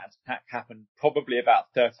given that attack happened probably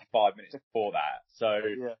about 35 minutes before that. So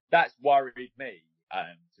that's worried me.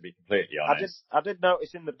 To be completely honest. I did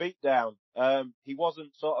notice in the beatdown, he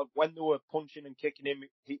wasn't sort of, when they were punching and kicking him,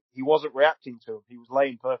 he wasn't reacting to him. He was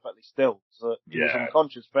laying perfectly still. So he was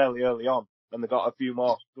unconscious fairly early on, and they got a few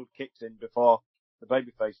more good kicks in before the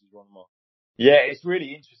babyfaces run them off. Yeah, it's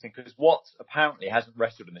really interesting because Watts apparently hasn't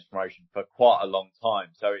wrestled in this promotion for quite a long time.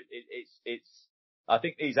 So it's I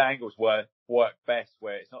think these angles work best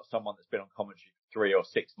where it's not someone that's been on commentary for 3 or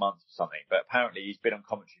 6 months or something, but apparently he's been on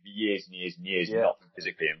commentary for years and years and years and not been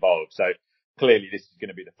physically involved. So clearly this is going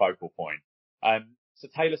to be the focal point. So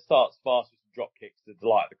Taylor starts fast with some drop kicks to the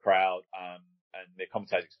delight of the crowd, and the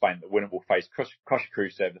commentators explain that the winner will face Crusher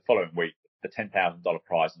Khrushchev the following week, the $10,000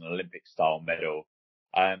 prize and an Olympic style medal.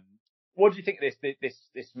 What do you think of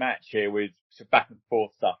this match here with some back and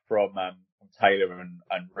forth stuff from Taylor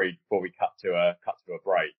and Reed before we cut to a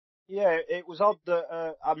break? Yeah, it was odd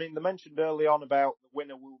that, they mentioned early on about the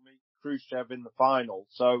winner will meet Khrushchev in the final,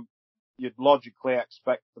 so you'd logically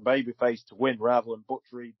expect the babyface to win rather than Butch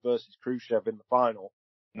Reed versus Khrushchev in the final.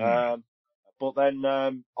 But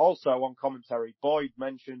then, also on commentary, Boyd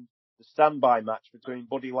mentioned the standby match between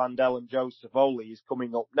Buddy Landell and Joe Savoli is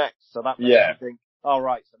coming up next, so that makes me think, all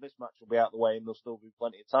right, so this match will be out of the way and there'll still be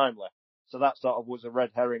plenty of time left. So that sort of was a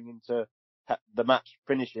red herring into the match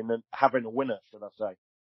finishing and having a winner, should I say.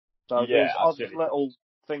 So there's odd little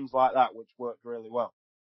things like that which worked really well.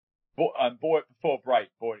 But, before break,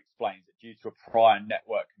 Boyd explains that due to a prior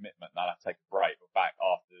network commitment, they'll have to take a break. We're back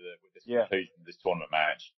after with this conclusion of this tournament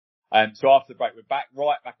match. So after the break, we're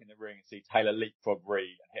right back in the ring and see Taylor leapfrog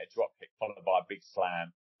Reed and hit a drop kick followed by a big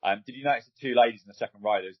slam. Did you notice the two ladies in the second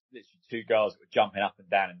row? There's literally two girls that were jumping up and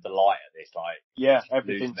down in delight at this,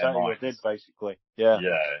 everything Taylor did basically. Yeah.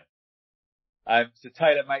 So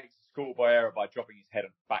Taylor makes a schoolboy error by dropping his head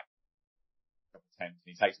on his back. And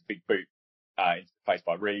he takes a big boot into the face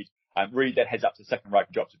by Reed. Reed then heads up to the second rope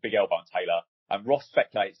and drops a big elbow on Taylor. Ross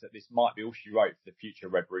speculates that this might be all she wrote for the future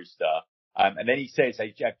Red Rooster. And then he says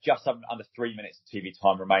they have just under 3 minutes of TV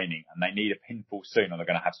time remaining and they need a pinfall soon or they're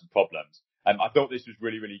going to have some problems. I thought this was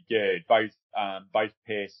really, really good. Both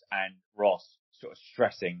Pierce and Ross sort of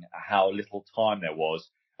stressing how little time there was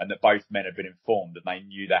and that both men had been informed that they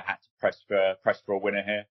knew they had to press for a winner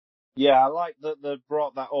here. Yeah, I like that they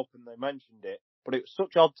brought that up and they mentioned it, but it was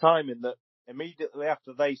such odd timing that immediately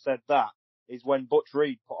after they said that is when Butch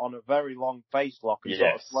Reed put on a very long face lock and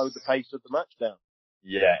sort of slowed the pace of the match down.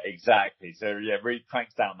 Yeah, exactly. So Reed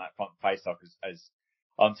cranks down that front face lock as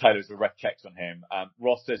Taylor as the ref checks on him.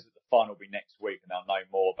 Ross says that the final will be next week and they'll know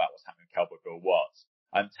more about what's happening with Cowboy Bill Watts.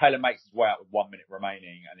 And Taylor makes his way out with 1 minute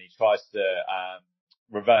remaining, and he tries to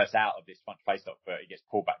reverse out of this front face-off, but he gets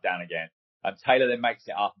pulled back down again. And Taylor then makes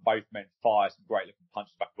it up, and both men fire some great-looking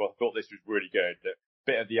punches back and forth. I thought this was really good. A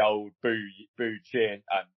bit of the old boo cheer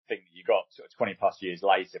thing that you got sort of 20-plus years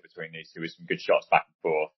later between these two, with some good shots back and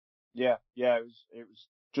forth. Yeah, it was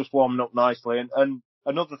just warming up nicely. And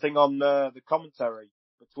another thing on the commentary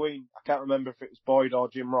between, I can't remember if it was Boyd or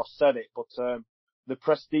Jim Ross said it, but the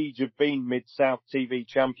prestige of being Mid-South TV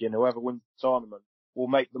champion, whoever wins the tournament, will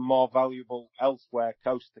make them more valuable elsewhere,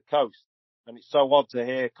 coast to coast. And it's so odd to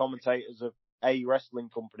hear commentators of a wrestling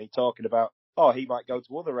company talking about, oh, he might go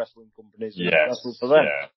to other wrestling companies and wrestle for them.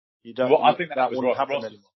 Yeah. You don't. Well, I think that was wouldn't happen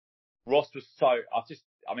anymore. Ross was so.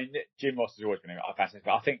 Jim Ross has always been a fantastic.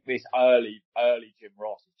 But I think this early Jim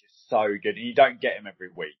Ross is just so good. And you don't get him every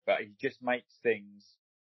week, but he just makes things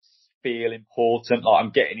feel important. Like,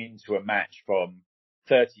 I'm getting into a match from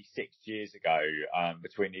 36 years ago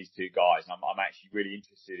between these two guys, and I'm actually really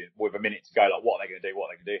interested in, with a minute to go, like, what are they going to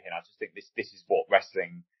do here. And I just think this is what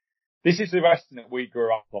wrestling. This is the wrestling that we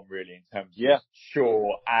grew up on, really, in terms of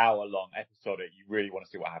short, hour-long episode that you really want to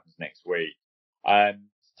see what happens next week.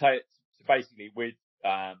 So basically, with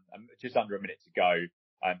just under a minute to go,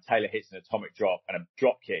 Taylor hits an atomic drop and a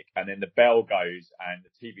drop kick, and then the bell goes, and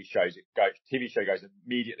the TV show goes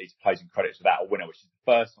immediately to closing credits without a winner, which is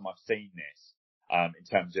the first time I've seen this. In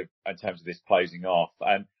terms of this closing off,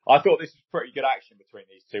 and I thought this was pretty good action between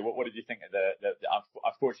these two. What did you think of the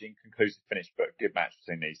unfortunately inconclusive finish, but good match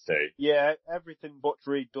between these two? Yeah, everything Butch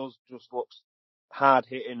Reed does just looks hard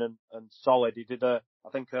hitting and solid. He did a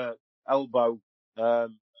elbow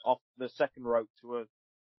off the second rope to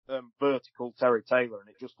a vertical Terry Taylor, and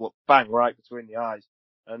it just looked bang right between the eyes.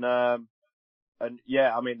 And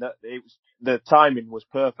yeah, I mean the timing was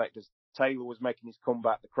perfect as Taylor was making his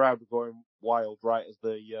comeback. The crowd were going wild right as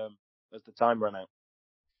the time ran out.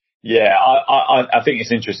 Yeah, I think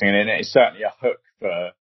it's interesting, and it's certainly a hook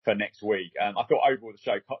for next week. I thought overall the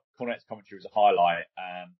show, Cornette's commentary was a highlight.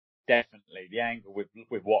 Definitely the angle with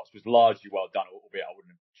Watts was largely well done, albeit I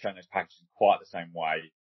wouldn't have shown those packages in quite the same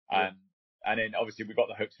way. And then obviously we've got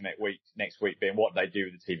the hooks for next week being what they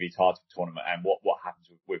do with the TV title tournament and what happens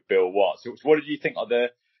with Bill Watts. So what did you think of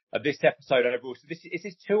this episode overall? So is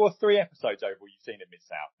this 2 or 3 episodes overall you've seen in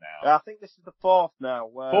Mid-South now? I think this is the 4th now.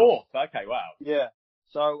 Fourth? Okay, wow. Yeah.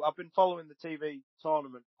 So I've been following the TV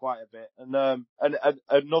tournament quite a bit, and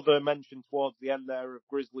another mention towards the end there of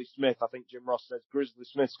Grizzly Smith. I think Jim Ross says Grizzly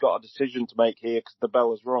Smith's got a decision to make here because the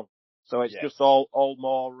bell is rung. So it's just all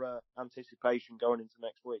more anticipation going into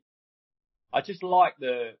next week. I just like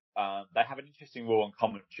they have an interesting rule on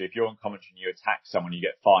commentary. If you're on commentary and you attack someone, you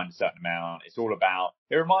get fined a certain amount.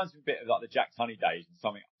 It reminds me a bit of like the Jack Tunney days, and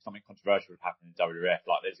something controversial would happen in WWF.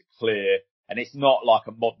 Like there's a clear, and it's not like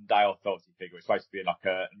a modern day authority figure. It's supposed to be like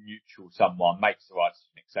a neutral someone, makes the right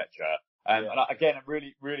decision, etc. And again, a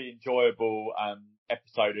really, really enjoyable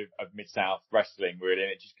episode of Mid-South wrestling, really,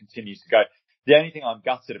 and it just continues to go. The only thing I'm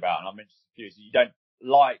gutted about, and I mentioned a few, is you don't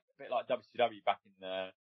like, a bit like WCW back in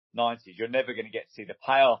the 90s, you're never going to get to see the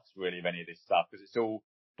payoffs really of any of this stuff because it's all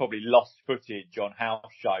probably lost footage on house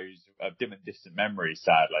shows of dim and distant memories,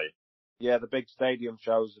 sadly. Yeah, the big stadium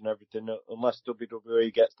shows and everything, unless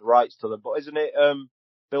WWE gets the rights to them. But isn't it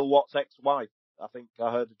Bill Watts' ex-wife? I think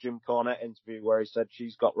I heard a Jim Cornette interview where he said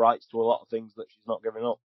she's got rights to a lot of things that she's not giving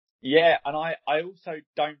up. Yeah, and I also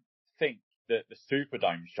don't think that the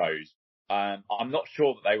Superdome shows, I'm not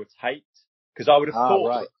sure that they were taped because I would have thought.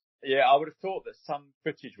 Right. Yeah, I would have thought that some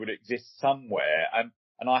footage would exist somewhere,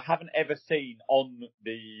 and I haven't ever seen on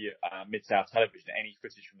the Mid-South television any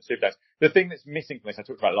footage from the Superdomes. The thing that's missing from this, I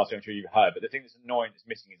talked about it last week, I'm sure you've heard, but the thing that's annoying that's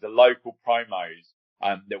missing is the local promos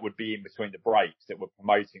that would be in between the breaks that were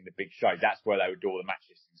promoting the big show. That's where they would do all the match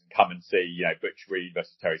listings and come and see, Butch Reed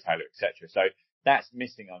versus Terry Taylor, etc. So that's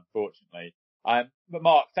missing, unfortunately. But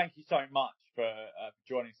Mark, thank you so much for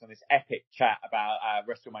joining us on this epic chat about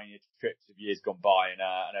WrestleMania trips of years gone by and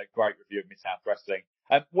a great review of Mid-South Wrestling.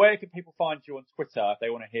 Where can people find you on Twitter if they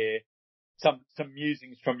want to hear some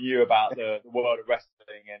musings from you about the world of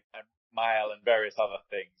wrestling and mail and various other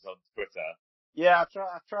things on Twitter? Yeah,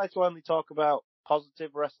 I try to only talk about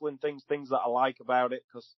positive wrestling things that I like about it,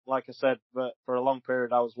 because like I said, for a long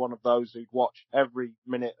period I was one of those who'd watch every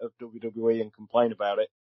minute of WWE and complain about it.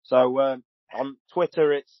 So on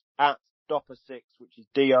Twitter it's at Dopper6, which is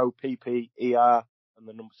DOPPER and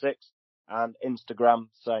the number 6, and Instagram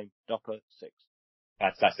same, Dopper6.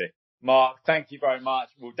 Fantastic. Mark, thank you very much.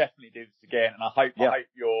 We'll definitely do this again, and I hope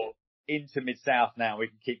you're into Mid-South now. We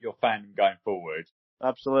can keep your fandom going forward.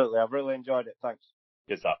 Absolutely. I've really enjoyed it. Thanks.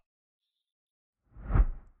 Good stuff.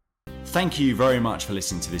 Thank you very much for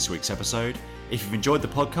listening to this week's episode. If you've enjoyed the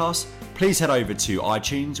podcast, please head over to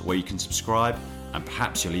iTunes where you can subscribe, and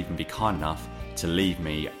perhaps you'll even be kind enough to leave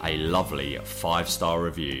me a lovely 5-star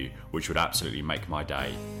review, which would absolutely make my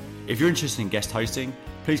day. If you're interested in guest hosting,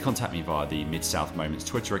 please contact me via the Mid-South Moments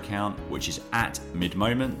Twitter account, which is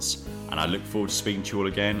 @MidMoments, and I look forward to speaking to you all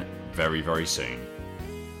again very, very soon.